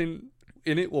Hutcherson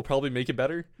in it will probably make it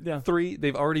better. Yeah. 3,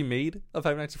 they've already made a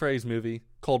Five Nights at Freddy's movie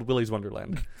called Willy's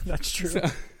Wonderland. That's true.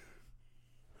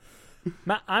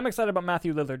 I'm excited about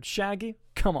Matthew Lillard. Shaggy?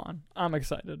 Come on. I'm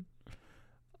excited.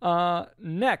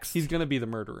 Next. He's going to be the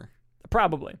murderer.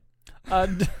 Probably.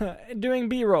 Doing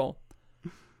B-roll.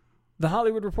 The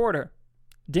Hollywood Reporter.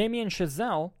 Damien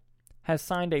Chazelle has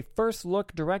signed a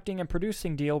first-look directing and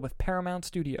producing deal with Paramount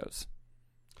Studios.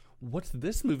 What's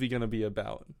this movie going to be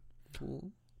about?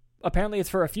 Apparently it's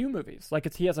for a few movies.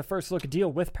 Like he has a first-look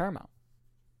deal with Paramount.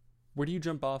 Where do you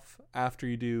jump off after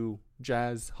you do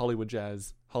Jazz,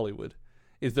 Hollywood?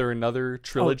 Is there another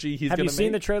trilogy he's going to make? Have you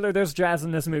seen the trailer? There's jazz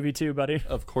in this movie too, buddy.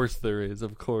 Of course there is,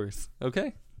 of course.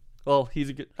 Okay. Well, he's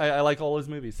a good... I like all his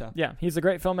movies, so. Yeah, he's a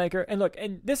great filmmaker. And look,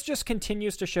 and this just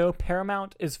continues to show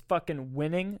Paramount is fucking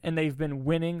winning, and they've been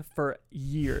winning for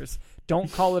years.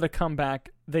 Don't call it a comeback.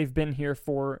 They've been here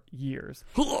for years.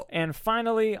 And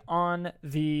finally, on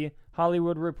the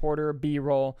Hollywood Reporter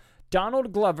B-roll,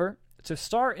 Donald Glover to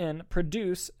star in,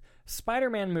 produce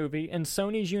Spider-Man movie in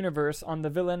Sony's universe on the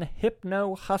villain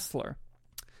Hypno Hustler.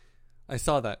 I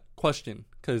saw that. Question,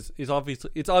 because it's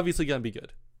obviously going to be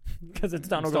good. Because it's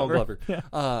Donald Glover.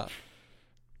 Yeah.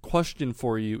 Question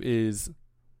for you is,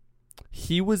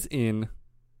 he was in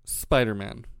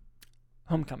Spider-Man.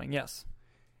 Homecoming, yes.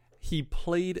 He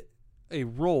played a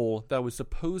role that was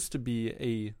supposed to be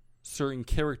a certain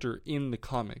character in the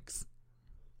comics.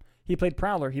 He played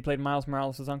Prowler. He played Miles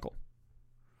Morales' uncle.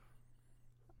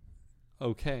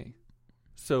 Okay.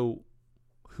 So,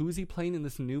 who is he playing in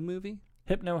this new movie?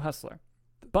 Hypno Hustler.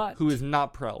 But who is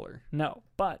not Prowler. No,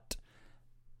 but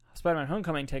Spider-Man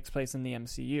Homecoming takes place in the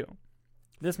MCU.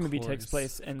 This movie takes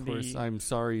place in the... I'm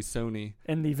sorry, Sony.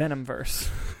 In the Venomverse.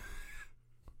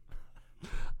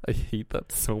 I hate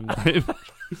that so much.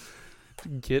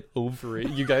 Get over it.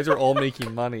 You guys are all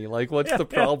making money. Like, what's the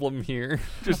problem here?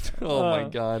 Just, oh my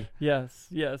God. Yes.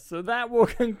 So that will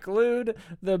conclude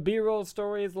the B-roll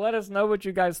stories. Let us know what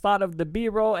you guys thought of the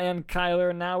B-roll. And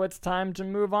Kyler, now it's time to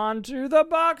move on to the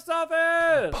box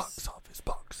office. Box office.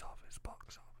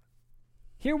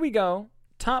 Here we go.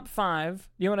 Top 5.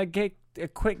 You want to get a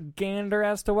quick gander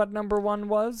as to what number 1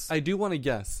 was? I do want to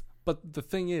guess, but the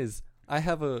thing is, I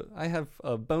have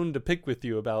a bone to pick with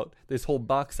you about this whole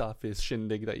box office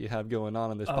shindig that you have going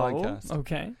on this podcast.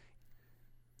 Okay.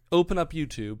 Open up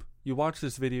YouTube. You watch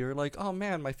this video. You're like, oh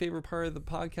man, my favorite part of the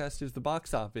podcast is the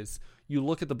box office. You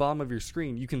look at the bottom of your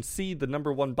screen. You can see the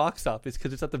number 1 box office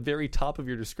because it's at the very top of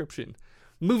your description.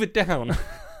 Move it down.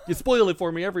 You spoil it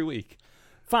for me every week.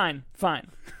 Fine.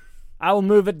 I will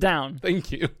move it down.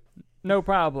 Thank you. No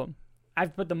problem.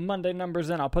 I've put the Monday numbers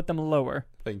in. I'll put them lower.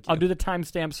 Thank you. I'll do the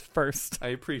timestamps first. I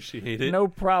appreciate it. No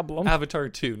problem. Avatar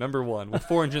 2, number 1, with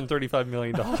 $435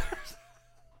 million.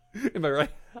 Am I right?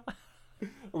 Are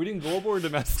we doing global or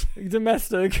domestic?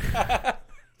 Domestic.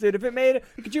 Dude, if it made,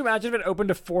 could you imagine if it opened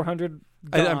to 400?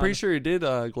 I'm pretty sure it did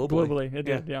globally. Globally, it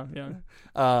did.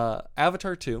 Yeah.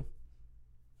 Avatar 2.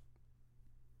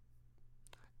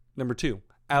 Number 2,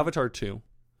 Avatar 2.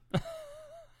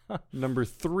 Number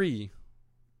 3.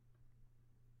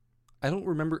 I don't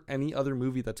remember any other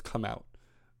movie that's come out.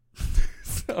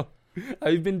 So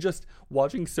I've been just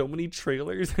watching so many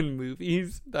trailers and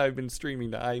movies that I've been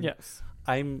streaming that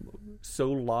I'm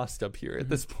so lost up here at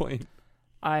this point.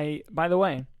 By the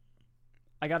way,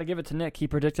 I got to give it to Nick. He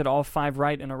predicted all 5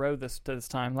 right in a row this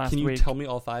time last week. Can you tell me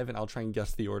all 5 and I'll try and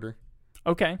guess the order?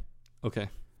 Okay.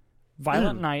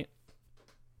 Violent Night,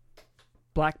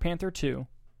 Black Panther 2,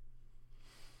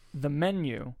 The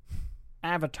Menu,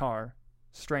 Avatar,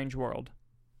 Strange World.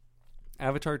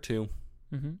 Avatar 2.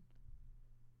 Mm-hmm.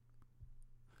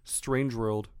 Strange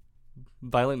World,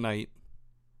 Violent Night.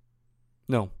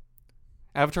 No.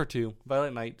 Avatar 2,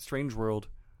 Violent Night, Strange World,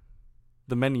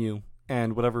 The Menu,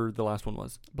 and whatever the last one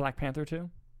was. Black Panther 2?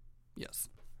 Yes.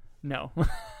 No.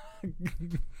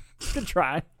 Good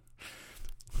try.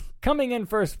 Coming in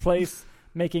first place,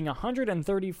 making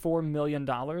 $134 million,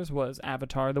 was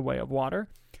Avatar: The Way of Water.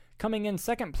 Coming in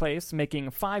second place,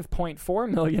 making $5.4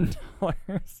 million,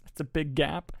 that's a big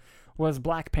gap, was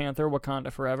Black Panther: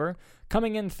 Wakanda Forever.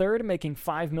 Coming in third, making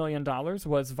 $5 million,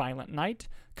 was Violent Night.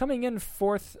 Coming in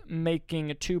fourth, making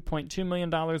 $2.2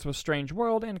 million, was Strange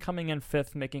World. And coming in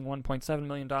fifth, making $1.7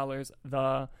 million,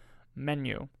 The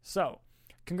Menu. So,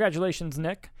 congratulations,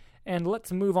 Nick. And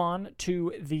let's move on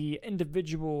to the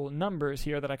individual numbers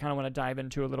here that I kind of want to dive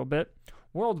into a little bit.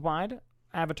 Worldwide,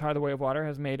 Avatar: The Way of Water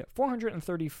has made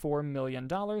 $434 million.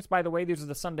 By the way, these are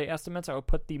the Sunday estimates. I will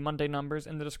put the Monday numbers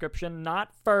in the description,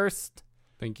 not first.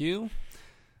 Thank you.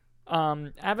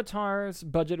 Avatar's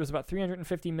budget was about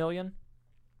 $350 million.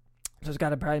 So it's got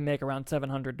to probably make around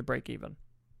 $700 to break even.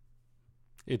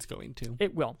 It's going to.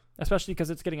 It will, especially because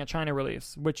it's getting a China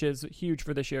release, which is huge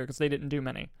for this year because they didn't do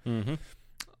many.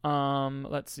 Mm-hmm.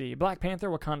 Let's see. Black Panther: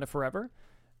 Wakanda Forever.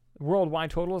 Worldwide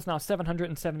total is now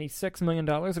 $776 million.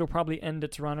 It'll probably end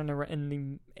its run in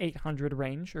the 800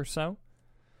 range or so,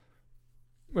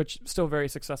 which still very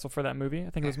successful for that movie.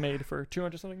 I think it was made for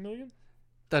 200-something million.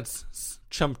 That's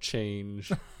chump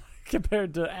change.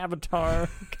 Compared to Avatar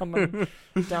coming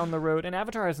down the road. And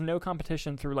Avatar has no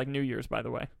competition through like New Year's, by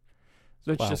the way.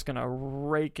 So it's just going to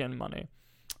rake in money.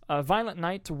 Violent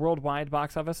Night worldwide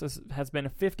box office has been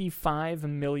 $55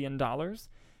 million.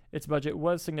 Its budget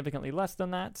was significantly less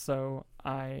than that, so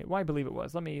I believe it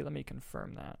was. Let me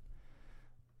confirm that.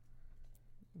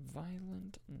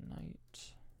 Violent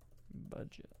Night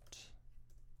budget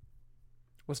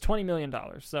was $20 million.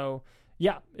 So,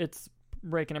 yeah, it's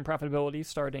raking in profitability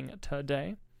starting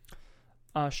today.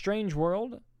 Strange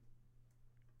World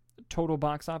total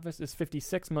box office is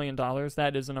 $56 million.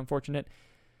 That is an unfortunate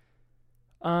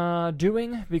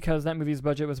doing because that movie's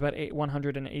budget was about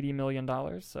 $180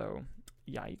 million. So,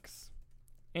 yikes.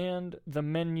 And The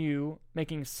Menu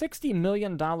making $60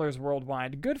 million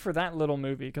worldwide. Good for that little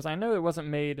movie because I know it wasn't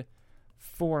made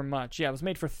for much. Yeah, it was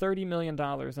made for $30 million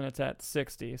and it's at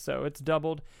 60, so it's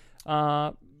doubled.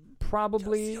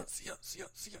 Probably yes.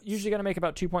 usually got to make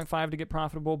about 2.5 to get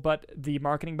profitable, but the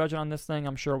marketing budget on this thing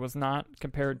I'm sure was not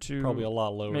compared to probably a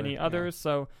lot lower many others,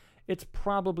 so it's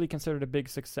probably considered a big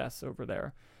success over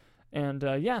there. And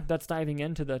that's diving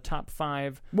into the top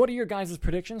 5. What are your guys'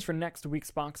 predictions for next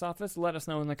week's box office? Let us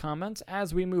know in the comments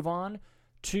as we move on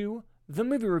to the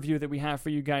movie review that we have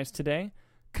for you guys today.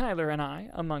 Kyler and I,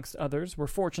 amongst others, were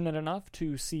fortunate enough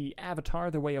to see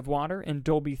Avatar: The Way of Water in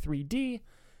Dolby 3D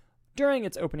during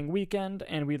its opening weekend,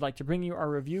 and we'd like to bring you our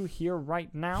review here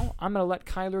right now. I'm going to let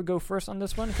Kyler go first on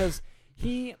this one because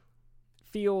he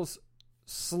feels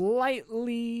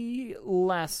slightly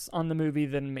less on the movie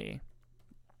than me.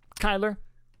 Kyler,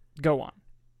 go on.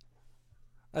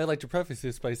 I'd like to preface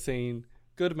this by saying,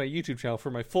 go to my YouTube channel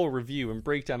for my full review and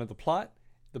breakdown of the plot,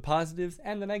 the positives,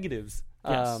 and the negatives.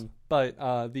 Yes.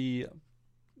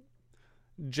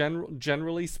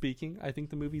 Generally speaking, I think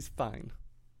the movie's fine.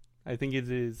 I think it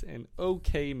is an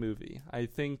okay movie. I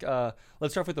think,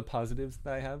 let's start with the positives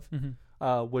that I have,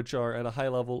 which are at a high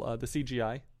level, the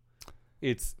CGI.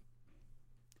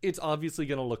 It's obviously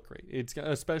going to look great. It's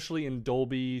especially in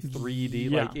Dolby 3D.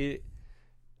 Yeah.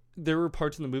 There were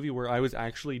parts in the movie where I was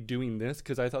actually doing this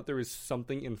because I thought there was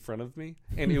something in front of me,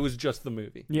 and it was just the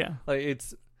movie. Yeah, like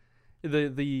it's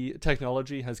the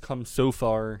technology has come so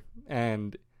far,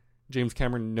 and James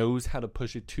Cameron knows how to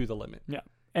push it to the limit. Yeah,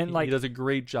 and he does a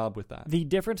great job with that. The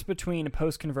difference between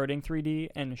post-converting 3D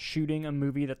and shooting a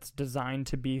movie that's designed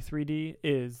to be 3D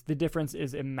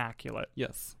is immaculate.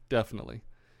 Yes, definitely.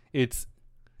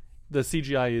 The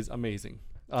CGI is amazing.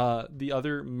 The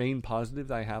other main positive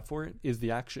that I have for it is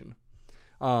the action.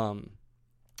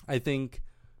 I think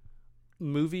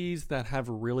movies that have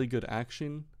really good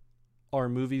action are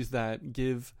movies that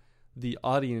give the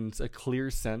audience a clear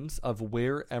sense of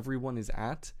where everyone is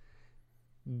at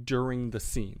during the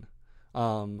scene.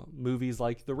 Movies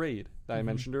like The Raid that I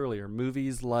mentioned earlier,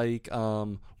 movies like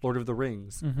Lord of the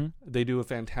Rings, they do a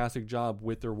fantastic job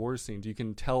with their war scenes. You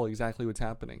can tell exactly what's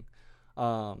happening.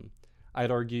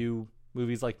 I'd argue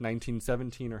movies like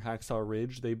 1917 or Hacksaw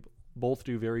Ridge, they both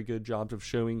do very good jobs of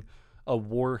showing a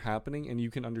war happening, and you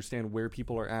can understand where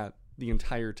people are at the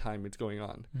entire time it's going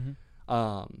on.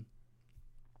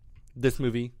 This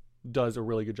movie does a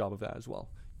really good job of that as well.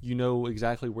 You know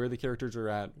exactly where the characters are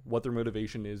at, what their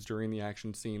motivation is during the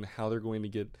action scene, how they're going to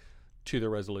get to their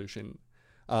resolution.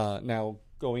 Now,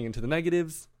 going into the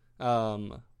negatives,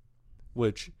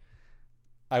 which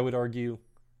I would argue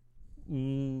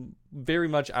very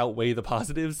much outweigh the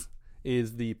positives,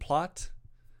 is the plot,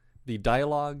 the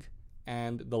dialogue,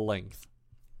 and the length.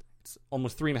 It's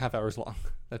almost 3.5 hours long.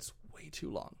 That's way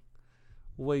too long.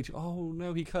 Oh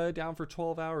no, he cut it down for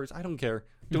 12 hours. I don't care.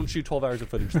 Don't shoot 12 hours of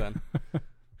footage then.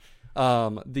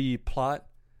 The plot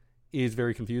is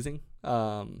very confusing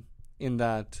in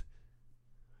that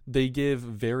they give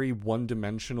very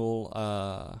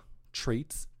one-dimensional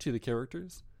traits to the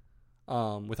characters.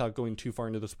 Without going too far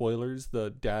into the spoilers, the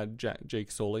dad,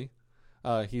 Jake Sully,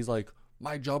 he's like,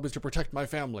 my job is to protect my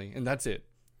family, and that's it.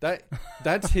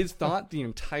 That's his thought the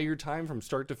entire time from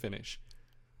start to finish.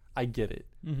 I get it.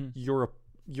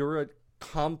 You're a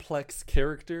complex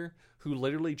character who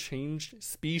literally changed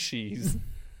species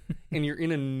and you're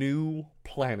in a new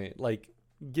planet. Like,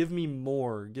 give me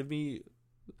more. Give me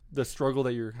the struggle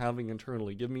that you're having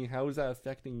internally. Give me, how is that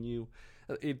affecting you?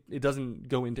 It doesn't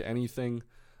go into anything.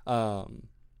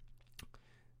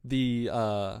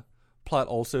 The plot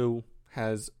also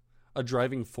has a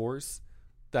driving force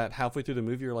that halfway through the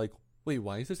movie you're like, wait,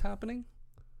 why is this happening?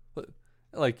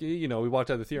 Like, you know, we walked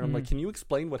out of the theater. I'm like, can you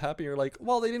explain what happened? You're like,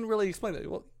 well, they didn't really explain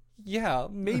it. Well, yeah,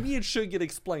 maybe it should get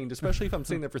explained, especially if I'm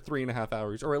sitting there for 3.5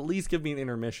 hours, or at least give me an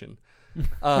intermission.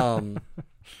 The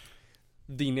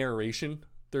narration,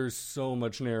 there's so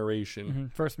much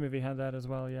narration. First movie had that as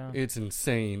well, yeah. It's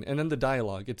insane. And then the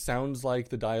dialogue. It sounds like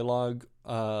the dialogue,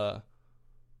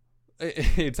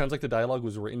 it sounds like the dialogue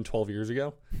was written 12 years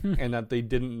ago and that they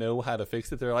didn't know how to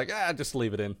fix it. They're like, just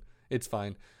leave it in. It's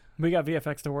fine. We got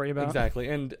VFX to worry about. Exactly.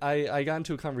 And I got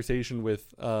into a conversation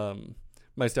with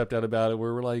my stepdad about it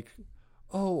where we're like,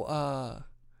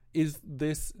 is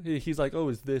this, he's like,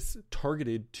 is this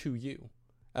targeted to you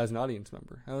as an audience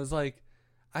member? I was like,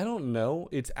 I don't know.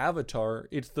 It's Avatar.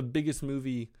 It's the biggest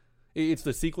movie. It's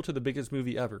the sequel to the biggest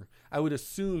movie ever. I would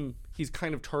assume he's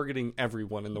kind of targeting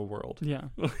everyone in the world. Yeah.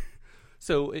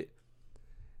 So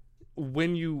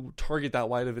when you target that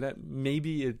wide of a net,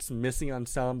 maybe it's missing on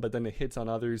some, but then it hits on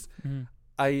others.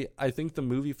 I think the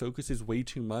movie focuses way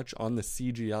too much on the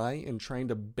CGI and trying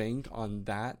to bank on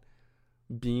that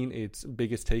being its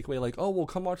biggest takeaway. Like, well,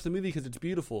 come watch the movie because it's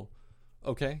beautiful.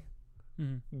 Okay.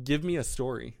 Give me a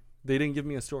story. They didn't give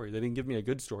me a story. They didn't give me a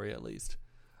good story, at least.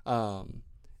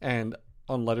 And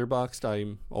on Letterboxd,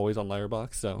 I'm always on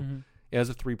Letterboxd, so it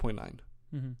has a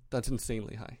 3.9. That's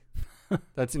insanely high.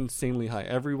 That's insanely high.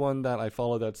 Everyone that I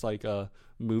follow that's like a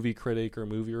movie critic or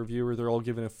movie reviewer, they're all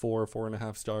giving it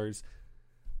 4.5 stars.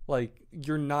 Like,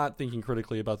 you're not thinking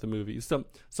critically about the movie.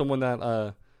 Someone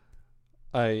that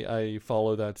I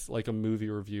follow that's like a movie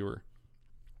reviewer,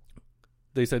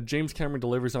 they said James Cameron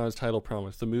delivers on his title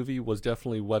promise. The movie was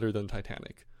definitely wetter than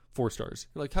Titanic. 4 stars.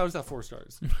 You're like, how is that 4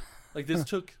 stars? Like, this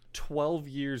took 12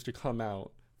 years to come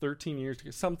out, 13 years to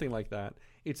get something like that.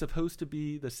 It's supposed to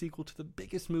be the sequel to the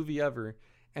biggest movie ever,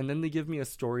 and then they give me a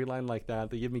storyline like that.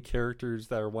 They give me characters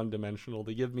that are one-dimensional.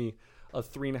 They give me a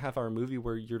 3.5-hour movie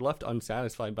where you're left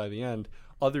unsatisfied by the end,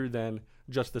 other than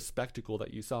just the spectacle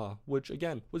that you saw, which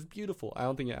again was beautiful. I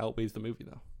don't think it outweighs the movie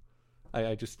though.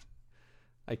 I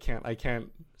can't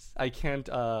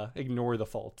ignore the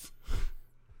faults.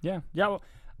 Yeah. Well,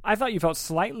 I thought you felt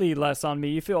slightly less on me.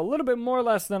 You feel a little bit more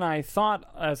less than I thought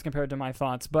as compared to my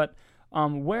thoughts, but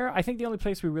where I think the only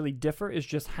place we really differ is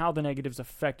just how the negatives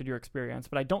affected your experience,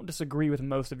 but I don't disagree with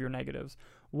most of your negatives.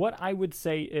 What I would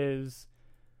say is,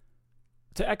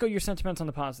 to echo your sentiments on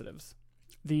the positives,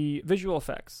 the visual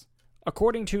effects.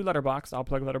 According to Letterboxd, I'll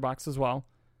plug Letterboxd as well,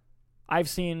 I've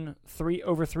seen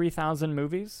over 3,000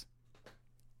 movies.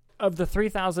 Of the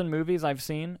 3,000 movies I've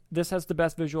seen, this has the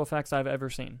best visual effects I've ever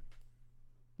seen.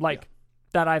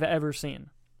 That I've ever seen.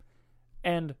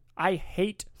 And I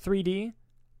hate 3D.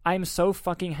 I'm so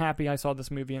fucking happy I saw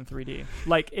this movie in 3D.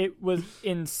 Like, it was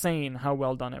insane how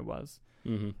well done it was.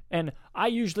 And I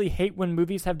usually hate when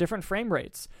movies have different frame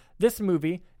rates. This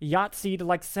movie Yahtzeed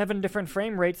like 7 different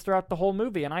frame rates throughout the whole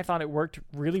movie, and I thought it worked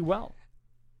really well.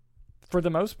 For the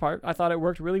most part, I thought it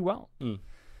worked really well.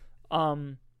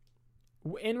 In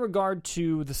regard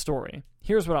to the story,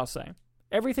 here's what I'll say.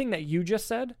 Everything that you just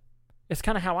said is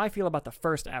kind of how I feel about the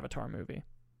first Avatar movie.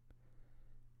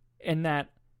 In that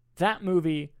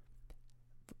movie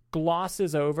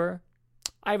glosses over.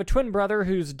 I have a twin brother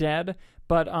who's dead,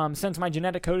 but since my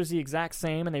genetic code is the exact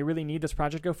same and they really need this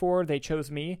project to go forward, they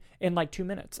chose me in like 2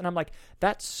 minutes. And I'm like,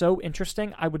 that's so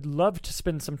interesting. I would love to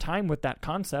spend some time with that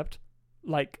concept.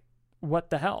 Like, what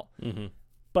the hell?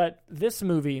 But this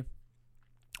movie,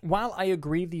 while I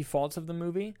agree the faults of the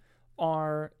movie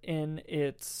are in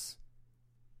its,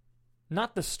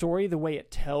 not the story, the way it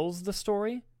tells the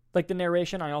story. Like the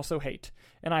narration, I also hate.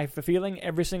 And I have a feeling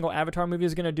every single Avatar movie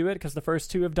is going to do it because the first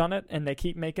 2 have done it and they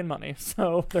keep making money.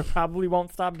 So they probably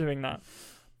won't stop doing that.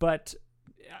 But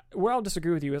where I'll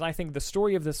disagree with you is I think the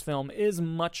story of this film is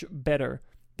much better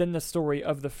than the story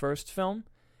of the first film.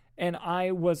 And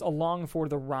I was along for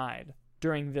the ride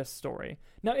during this story.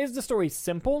 Now, is the story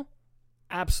simple?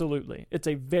 Absolutely. It's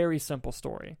a very simple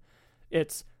story.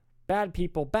 It's bad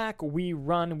people back, we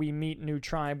run, we meet new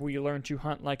tribe, we learn to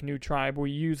hunt like new tribe,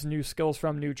 we use new skills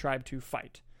from new tribe to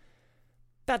fight.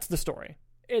 That's the story.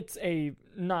 It's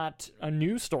not a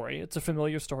new story, it's a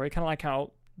familiar story, kind of like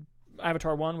how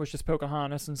Avatar 1 was just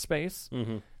Pocahontas in space.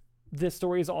 This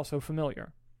story is also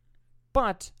familiar.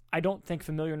 But I don't think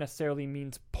familiar necessarily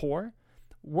means poor.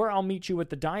 Where I'll meet you with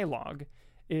the dialogue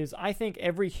is I think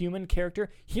every human character...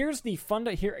 Here's the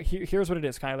here's what it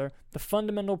is, Kyler. The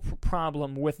fundamental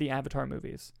problem with the Avatar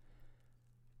movies.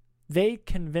 They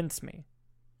convince me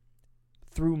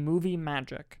through movie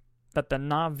magic that the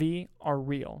Na'vi are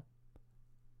real.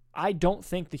 I don't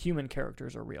think the human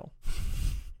characters are real.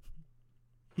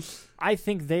 I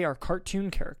think they are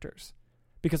cartoon characters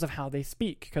because of how they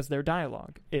speak, because their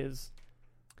dialogue is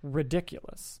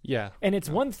ridiculous. Yeah. And it's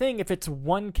one thing if it's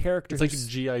one character. It's like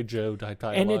G.I. Joe type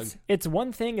dialogue. And it's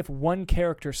one thing if one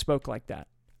character spoke like that.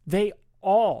 They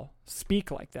all speak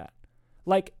like that.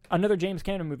 Like another James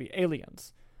Cameron movie,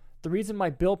 Aliens. The reason why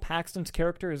Bill Paxton's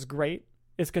character is great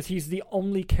is because he's the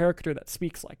only character that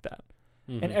speaks like that.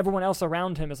 And everyone else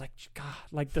around him is like, God,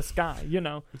 like this guy, you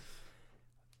know.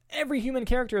 Every human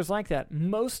character is like that.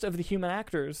 Most of the human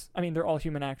actors, I mean, they're all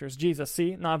human actors. Jesus,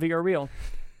 see, Na'vi are real.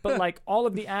 But like all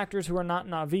of the actors who are not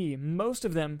Na'vi, most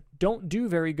of them don't do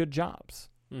very good jobs.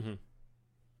 And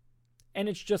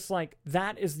it's just like,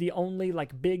 that is the only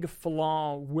like big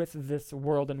flaw with this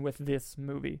world and with this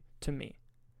movie to me.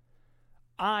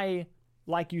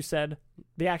 Like you said,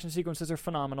 the action sequences are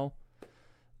phenomenal.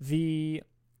 The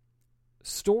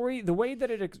story, the way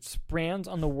that it expands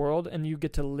on the world and you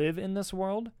get to live in this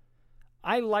world,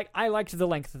 I liked the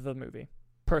length of the movie,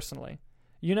 personally.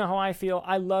 You know how I feel?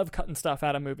 I love cutting stuff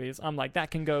out of movies. I'm like, that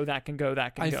can go, that can go,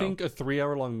 that can go. I think a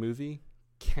 3-hour-long movie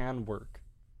can work.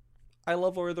 I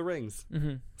love Lord of the Rings.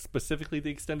 Specifically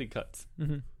the extended cuts.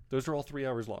 Those are all 3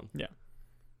 hours long. Yeah.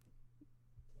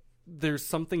 There's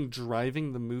something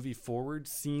driving the movie forward,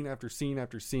 scene after scene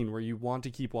after scene, where you want to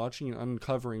keep watching and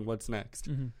uncovering what's next.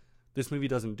 This movie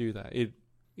doesn't do that.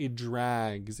 It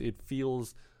drags. It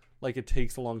feels like it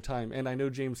takes a long time. And I know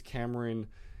James Cameron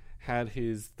had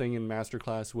his thing in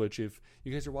Masterclass, which if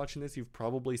you guys are watching this, you've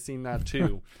probably seen that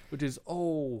too, which is, if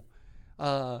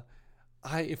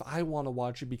I want to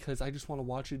watch it because I just want to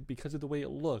watch it because of the way it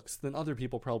looks, then other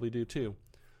people probably do too.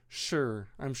 Sure,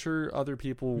 I'm sure other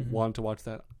people want to watch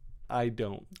that. I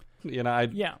don't. You know,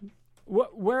 yeah.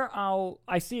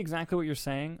 I see exactly what you're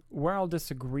saying. Where I'll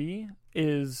disagree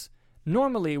is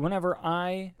normally whenever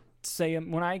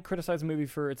when I criticize a movie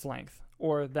for its length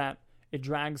or that it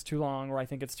drags too long or I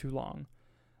think it's too long,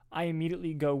 I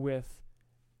immediately go with,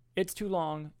 it's too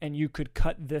long and you could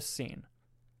cut this scene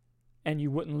and you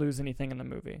wouldn't lose anything in the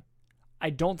movie. I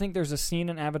don't think there's a scene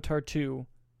in Avatar 2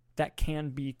 that can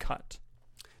be cut.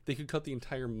 They could cut the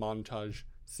entire montage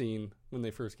scene when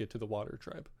they first get to the water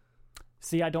tribe.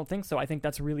 See, I don't think so. I think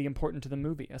that's really important to the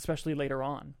movie, especially later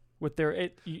on. With their,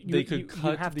 you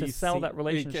have to sell that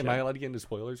relationship. Am I allowed to get into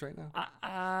spoilers right now?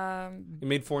 It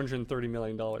made $430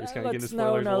 million. Can I get into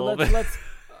spoilers a little bit? Let's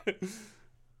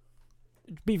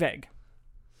be vague.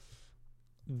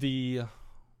 The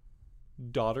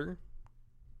daughter,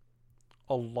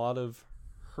 a lot of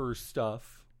her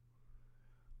stuff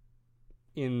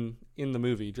in the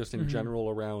movie, just in general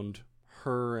around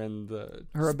her and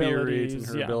her spirits and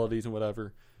her abilities and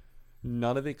whatever,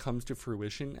 none of it comes to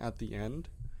fruition at the end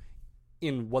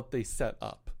in what they set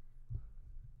up.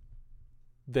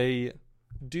 They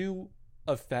do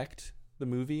affect the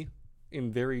movie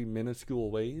in very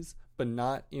minuscule ways, but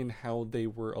not in how they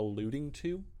were alluding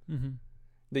to. Mm-hmm.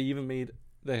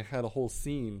 They had a whole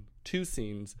scene, 2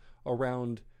 scenes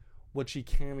around what she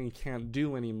can and can't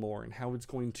do anymore, and how it's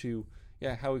going to,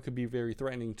 how it could be very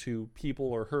threatening to people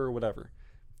or her or whatever.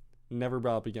 Never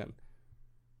brought up again.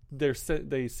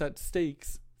 They set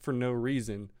stakes for no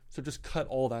reason, so just cut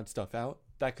all that stuff out.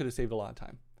 That could have saved a lot of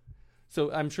time.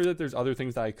 So I'm sure that there's other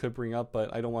things that I could bring up,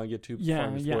 but I don't want to get too far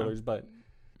into spoilers. Yeah. But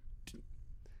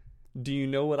do you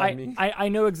know what I mean? I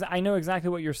know exactly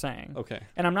what you're saying. Okay.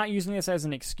 And I'm not using this as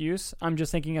an excuse. I'm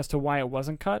just thinking as to why it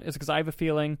wasn't cut. Is because I have a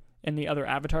feeling in the other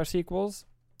Avatar sequels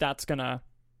that's gonna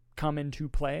come into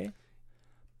play.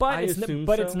 But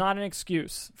it's not an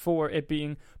excuse for it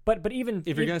being. But even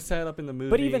if you're gonna set it up in the movie.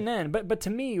 But even then, but to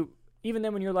me, even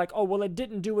then, when you're like, oh well, it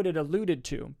didn't do what it alluded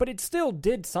to, but it still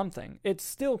did something. It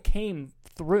still came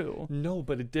through. No,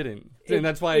 but it didn't, and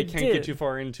that's why I can't get too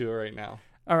far into it right now.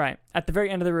 All right, at the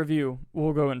very end of the review,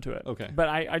 we'll go into it. Okay. But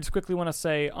I just quickly want to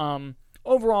say,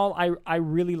 overall, I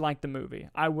really liked the movie.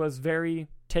 I was very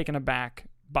taken aback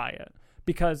by it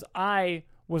because I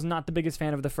was not the biggest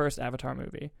fan of the first Avatar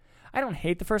movie. I don't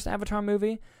hate the first Avatar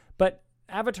movie, but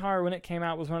Avatar, when it came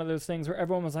out, was one of those things where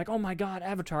everyone was like, oh my god,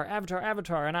 Avatar, Avatar,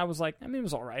 Avatar. And I was like, I mean, it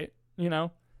was all right, you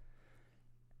know?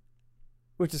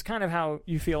 Which is kind of how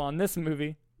you feel on this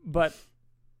movie. But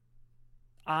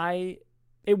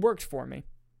it worked for me.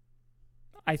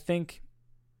 I think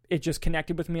it just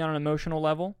connected with me on an emotional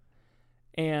level.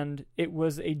 And it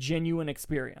was a genuine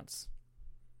experience.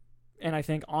 And I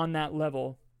think on that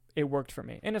level, it worked for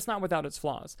me. And it's not without its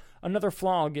flaws. Another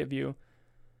flaw I'll give you,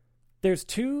 there's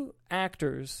 2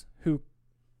 actors who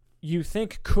you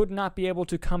think could not be able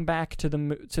to come back to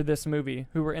this movie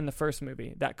who were in the first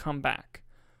movie that come back.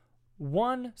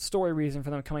 One story reason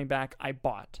for them coming back I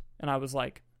bought, and I was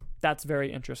like, that's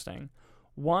very interesting.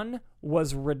 One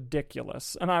was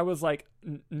ridiculous, and I was like,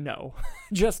 no.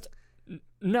 Just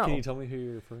no. Can you tell me who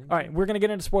you're referring to? All right, we're going to get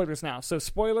into spoilers now. So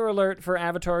spoiler alert for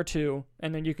Avatar 2,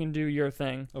 and then you can do your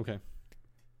thing. Okay.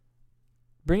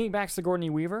 Bringing back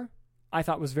Sigourney Weaver, I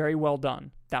thought was very well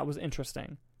done. That was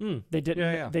interesting. They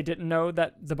didn't know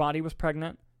that the body was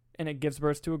pregnant and it gives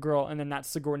birth to a girl, and then that's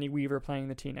Sigourney Weaver playing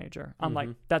the teenager. I'm like,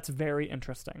 that's very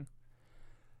interesting.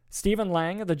 Stephen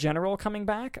Lang, the general, coming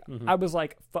back, I was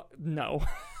like, no.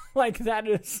 Like, that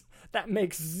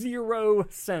makes 0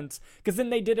 sense. Because then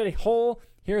they did a whole,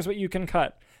 here's what you can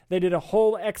cut. They did a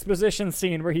whole exposition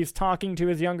scene where he's talking to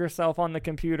his younger self on the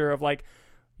computer of like,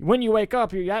 when you wake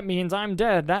up, that means I'm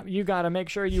dead. That you got to make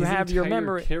sure you have your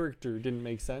memory. His character didn't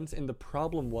make sense, and the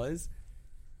problem was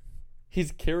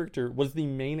his character was the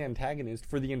main antagonist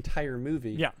for the entire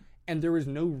movie. Yeah, and there was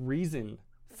no reason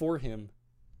for him.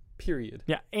 Period.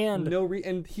 Yeah, and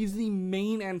and he's the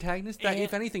main antagonist that,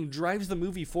 if anything, drives the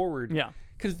movie forward. Yeah,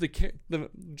 because the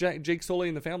Jake Sully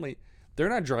and the family, they're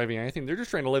not driving anything. They're just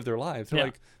trying to live their lives. They're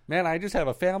like, man, I just have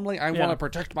a family. I want to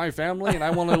protect my family, and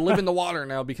I want to live in the water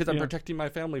now because I'm protecting my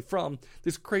family from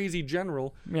this crazy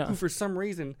general who, for some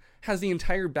reason, has the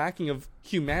entire backing of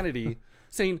humanity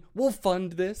saying, we'll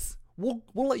fund this. We'll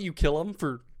let you kill him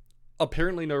for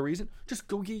apparently no reason. Just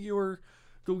go get your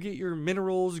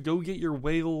minerals, go get your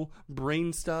whale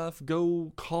brain stuff,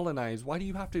 go colonize. Why do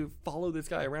you have to follow this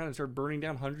guy around and start burning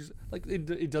down hundreds? Like,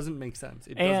 it doesn't make sense.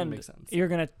 It doesn't make sense.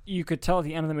 You could tell at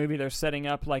the end of the movie they're setting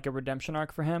up like a redemption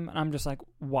arc for him, and I'm just like,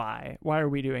 why? Why are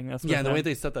we doing this? Yeah, the way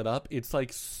they set that up, it's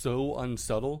like so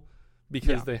unsubtle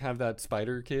because they have that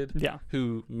spider kid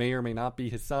who may or may not be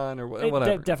his son or whatever.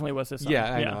 It definitely was his son.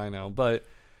 Yeah, I know. But,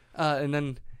 and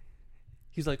then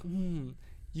he's like,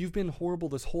 you've been horrible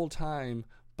this whole time,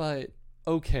 but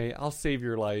okay, I'll save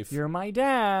your life. You're my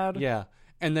dad. Yeah.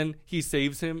 And then he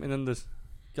saves him, and then this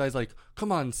guy's like,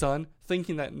 come on, son,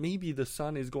 thinking that maybe the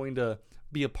son is going to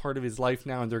be a part of his life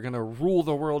now, and they're going to rule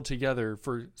the world together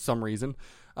for some reason.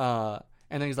 And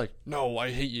then he's like, no, I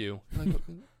hate you. Like,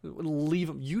 leave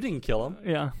him. You didn't kill him.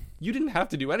 Yeah. You didn't have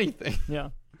to do anything. Yeah.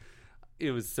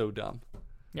 It was so dumb.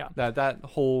 Yeah. That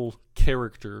whole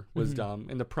character was dumb.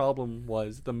 And the problem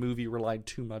was the movie relied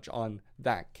too much on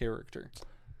that character.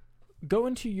 Go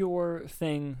into your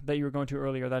thing that you were going to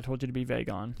earlier that I told you to be vague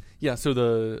on. Yeah, so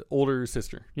the older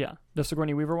sister. Yeah. The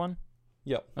Sigourney Weaver one?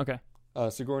 Yep. Okay.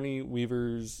 Sigourney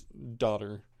Weaver's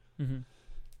daughter.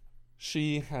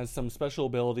 She has some special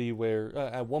ability where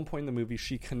at one point in the movie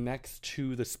she connects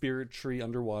to the spirit tree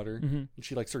underwater, and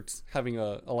she like starts having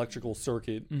a electrical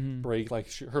circuit break,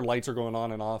 like her lights are going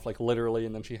on and off, like literally,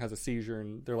 and then she has a seizure,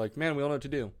 and they're like, man, we don't know what to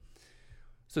do.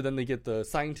 So then they get the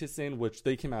scientists in, which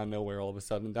they came out of nowhere all of a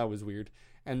sudden. That was weird.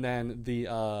 And then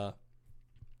the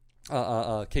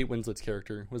Kate Winslet's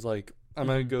character was like, I'm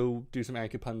going to go do some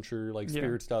acupuncture, like Yeah.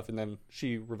 spirit stuff, and then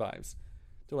she revives.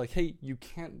 They're like, hey, you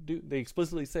can't do... They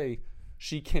explicitly say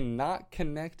she cannot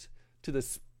connect to the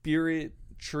spirit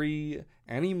tree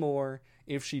anymore.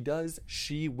 If she does,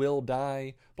 she will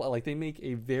die. But like, they make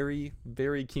a very,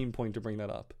 very keen point to bring that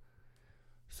up.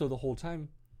 So the whole time,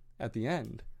 at the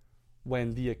end,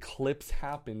 when the eclipse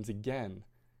happens again,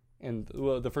 and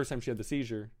the first time she had the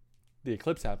seizure, the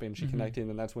eclipse happened, she connected,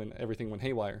 and that's when everything went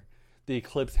haywire. The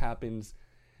eclipse happens,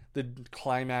 the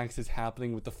climax is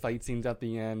happening with the fight scenes at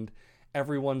the end.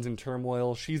 Everyone's in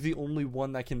turmoil. She's the only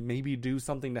one that can maybe do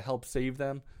something to help save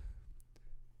them.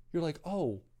 You're like,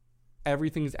 oh,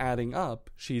 everything's adding up.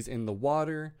 She's in the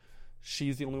water.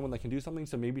 She's the only one that can do something,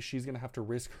 so maybe she's going to have to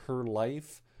risk her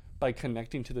life by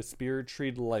connecting to the spirit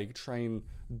tree to like try and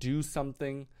do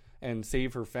something and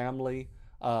save her family.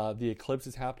 The eclipse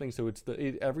is happening, so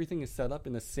everything is set up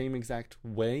in the same exact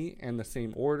way and the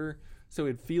same order. So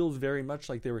it feels very much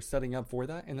like they were setting up for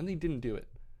that, and then they didn't do it.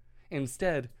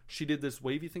 Instead, she did this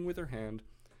wavy thing with her hand,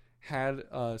 had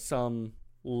some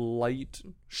light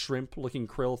shrimp-looking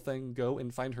krill thing go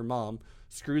and find her mom,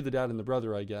 screw the dad and the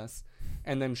brother, I guess,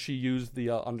 and then she used the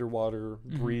underwater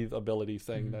breathe ability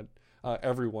thing that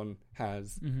everyone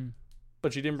has.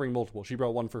 But she didn't bring multiple. She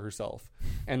brought one for herself,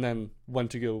 and then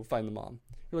went to go find the mom.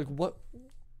 You're like,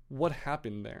 what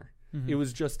happened there? It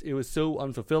was so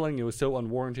unfulfilling. It was so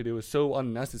unwarranted. It was so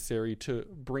unnecessary to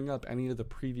bring up any of the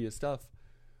previous stuff,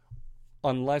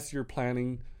 unless you're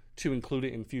planning to include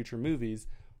it in future movies.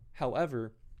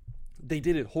 However, they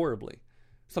did it horribly.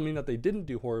 Something that they didn't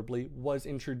do horribly was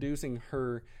introducing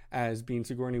her as being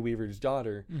Sigourney Weaver's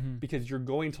daughter, because you're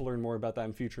going to learn more about that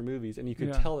in future movies, and you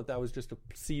could tell that was just a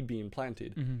seed being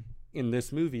planted. In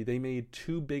this movie, they made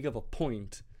too big of a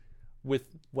point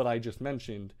with what I just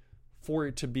mentioned for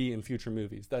it to be in future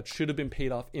movies. That should have been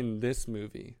paid off in this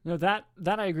movie. No, that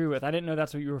I agree with. I didn't know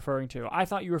that's what you were referring to. I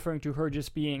thought you were referring to her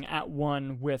just being at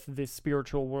one with the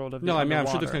spiritual world of the underwater. underwater.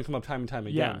 I'm sure that's going to come up time and time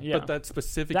again. Yeah. But that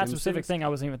specific thing I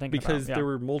wasn't even thinking because about. there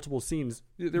were multiple scenes.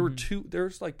 There were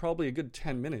there's like probably a good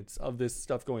 10 minutes of this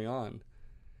stuff going on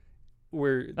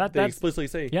where they explicitly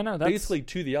say, basically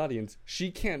to the audience, she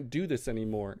can't do this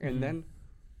anymore. And then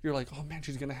you're like, oh man,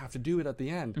 she's gonna have to do it at the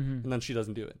end, and then she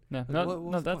doesn't do it. Yeah,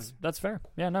 like, that's fair.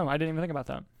 Yeah, no, I didn't even think about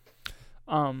that.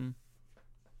 I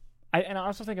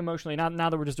also think emotionally. Now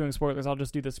that we're just doing spoilers, I'll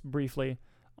just do this briefly.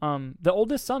 The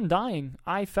oldest son dying,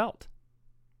 I felt.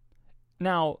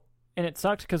 Now, and it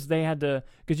sucked because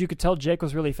you could tell Jake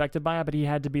was really affected by it, but he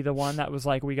had to be the one that was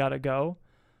like, we gotta go.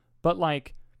 But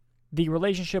like, the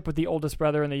relationship with the oldest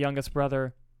brother and the youngest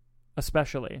brother,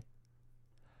 especially.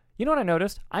 You know what I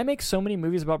noticed? I make so many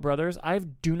movies about brothers. I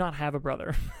do not have a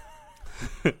brother.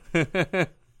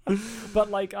 But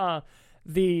like that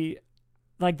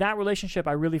relationship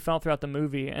I really felt throughout the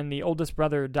movie, and the oldest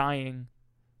brother dying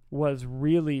was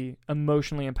really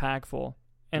emotionally impactful,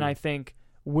 and I think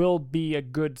will be a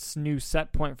good new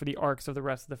set point for the arcs of the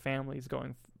rest of the families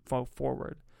going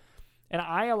forward. And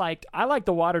I liked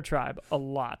the Water Tribe a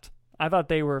lot. I thought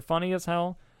they were funny as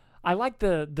hell. I liked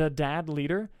the dad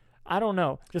leader. I don't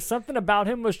know. Just something about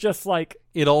him was just like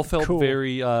it all felt cool.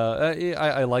 very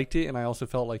I liked it, and I also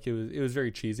felt like it was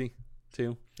very cheesy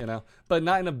too, but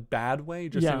not in a bad way,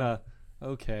 just in a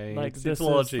okay, like it's a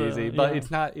little cheesy, but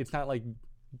it's not like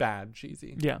bad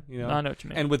cheesy. Yeah. I know what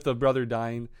you mean. And with the brother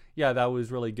dying, that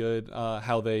was really good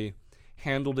how they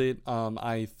handled it.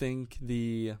 I think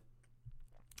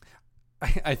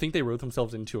I think they wrote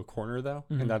themselves into a corner though,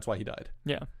 and that's why he died.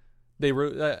 Yeah. They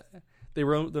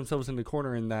wrote themselves in the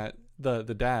corner in that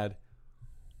the dad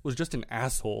was just an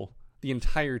asshole the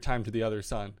entire time to the other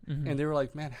son. And they were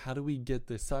like, man, how do we get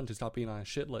this son to stop being on a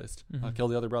shit list? Kill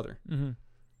the other brother.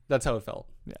 That's how it felt.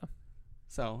 Yeah.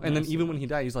 So, and then even when he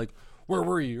died, he's like, where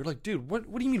were you? You're like, dude,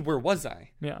 what do you mean, where was I?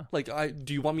 Yeah. Like,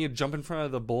 do you want me to jump in front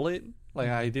of the bullet? Like,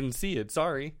 I didn't see it.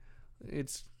 Sorry.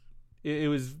 It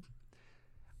was...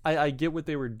 I get what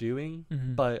they were doing,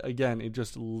 but again, it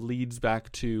just leads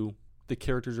back to the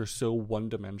characters are so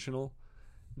one-dimensional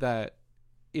that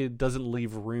it doesn't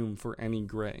leave room for any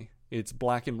gray. It's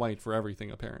black and white for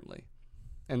everything, apparently.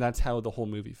 And that's how the whole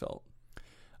movie felt.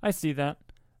 I see that.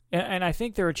 And I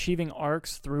think they're achieving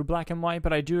arcs through black and white,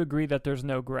 but I do agree that there's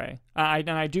no gray. And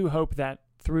I do hope that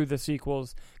through the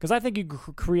sequels, because I think you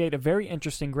could create a very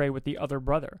interesting gray with the other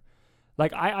brother.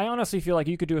 Like, I honestly feel like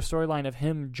you could do a storyline of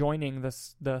him joining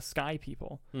the Sky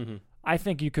People. I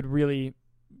think you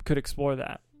could explore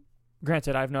that.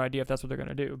 Granted, I have no idea if that's what they're going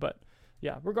to do, but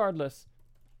yeah, regardless.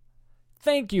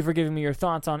 Thank you for giving me your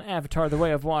thoughts on Avatar: The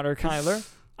Way of Water, Kyler.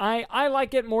 I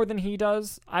like it more than he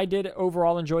does. I did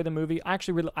overall enjoy the movie. I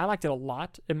liked it a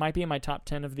lot. It might be in my top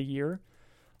 10 of the year.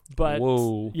 But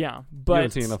whoa, yeah, you but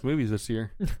haven't seen enough movies this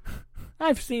year.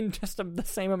 I've seen just the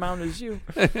same amount as you.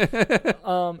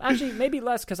 Actually, maybe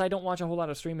less because I don't watch a whole lot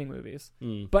of streaming movies.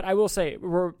 But I will say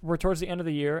we're towards the end of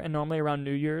the year, and normally around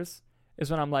New Year's is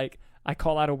when I'm like, I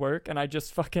call out of work and I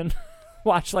just fucking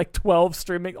watch like 12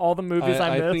 streaming all the movies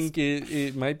I missed. I think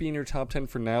it might be in your top 10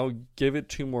 for now. Give it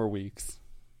 2 more weeks.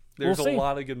 There's We'll see. a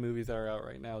lot of good movies that are out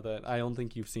right now that I don't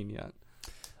think you've seen yet.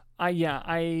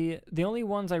 The only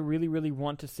ones I really, really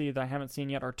want to see that I haven't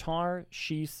seen yet are Tar,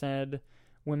 She Said,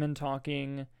 Women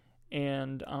Talking,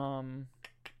 and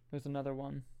there's another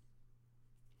one.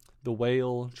 The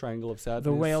Whale, Triangle of Sadness.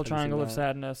 The Whale, Have you seen Triangle of that?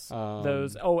 Sadness.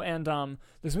 Those. Oh, and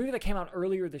there's a movie that came out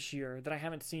earlier this year that I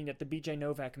haven't seen yet, the B.J.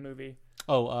 Novak movie.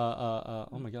 Oh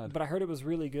my God. But I heard it was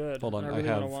really good. Hold on, and I really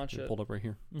have want to watch it it. pulled up right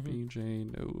here. Mhm. B.J.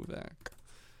 Novak.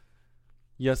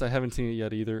 Yes, I haven't seen it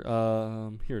yet either.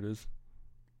 Here it is.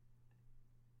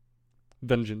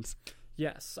 Vengeance.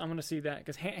 Yes, I'm gonna see that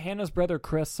because Hannah's brother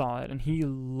Chris saw it and he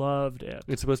loved it.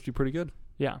 It's supposed to be pretty good.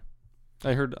 Yeah.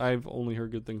 I've only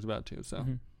heard good things about it too. So.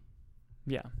 Mhm.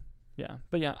 Yeah.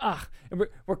 But yeah,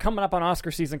 we're coming up on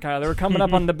Oscar season, Kyler. We're coming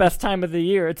up on the best time of the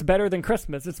year. It's better than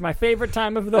Christmas. It's my favorite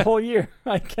time of the whole year.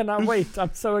 I cannot wait.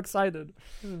 I'm so excited.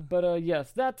 But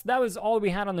yes, that was all we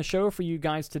had on the show for you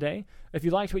guys today. If you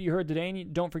liked what you heard today,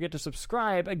 don't forget to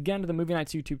subscribe again to the Movie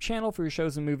Nights YouTube channel for your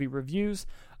shows and movie reviews.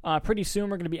 Pretty soon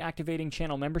we're going to be activating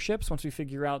channel memberships once we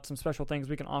figure out some special things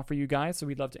we can offer you guys, so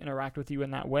we'd love to interact with you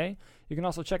in that way. You can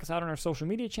also check us out on our social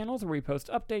media channels where we post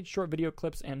updates, short video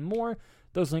clips, and more.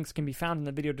 Those links can be found in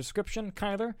the video description.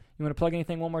 Kyler, you want to plug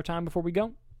anything one more time before we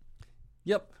go?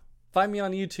 Yep. Find me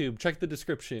on YouTube. Check the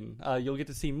description. You'll get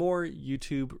to see more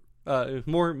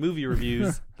more movie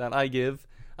reviews that I give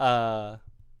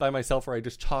by myself, where I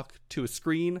just talk to a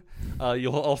screen.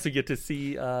 You'll also get to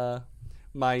see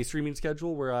my streaming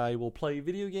schedule, where I will play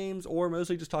video games or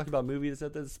mostly just talk about movies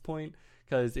at this point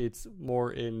because it's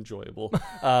more enjoyable.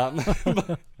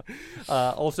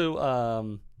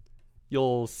 Also,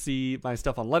 you'll see my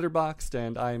stuff on Letterboxd,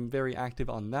 and I'm very active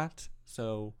on that.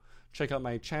 So check out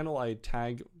my channel. I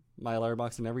tag my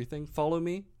Letterboxd and everything. Follow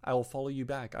me. I will follow you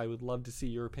back. I would love to see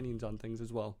your opinions on things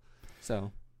as well.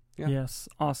 So, yeah. Yes,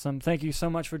 awesome. Thank you so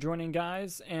much for joining,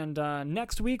 guys. And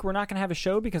next week, we're not going to have a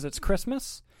show because it's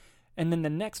Christmas. And then the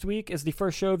next week is the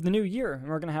first show of the new year. And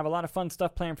we're going to have a lot of fun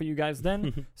stuff planned for you guys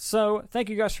then. So thank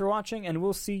you guys for watching, and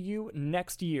we'll see you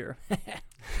next year.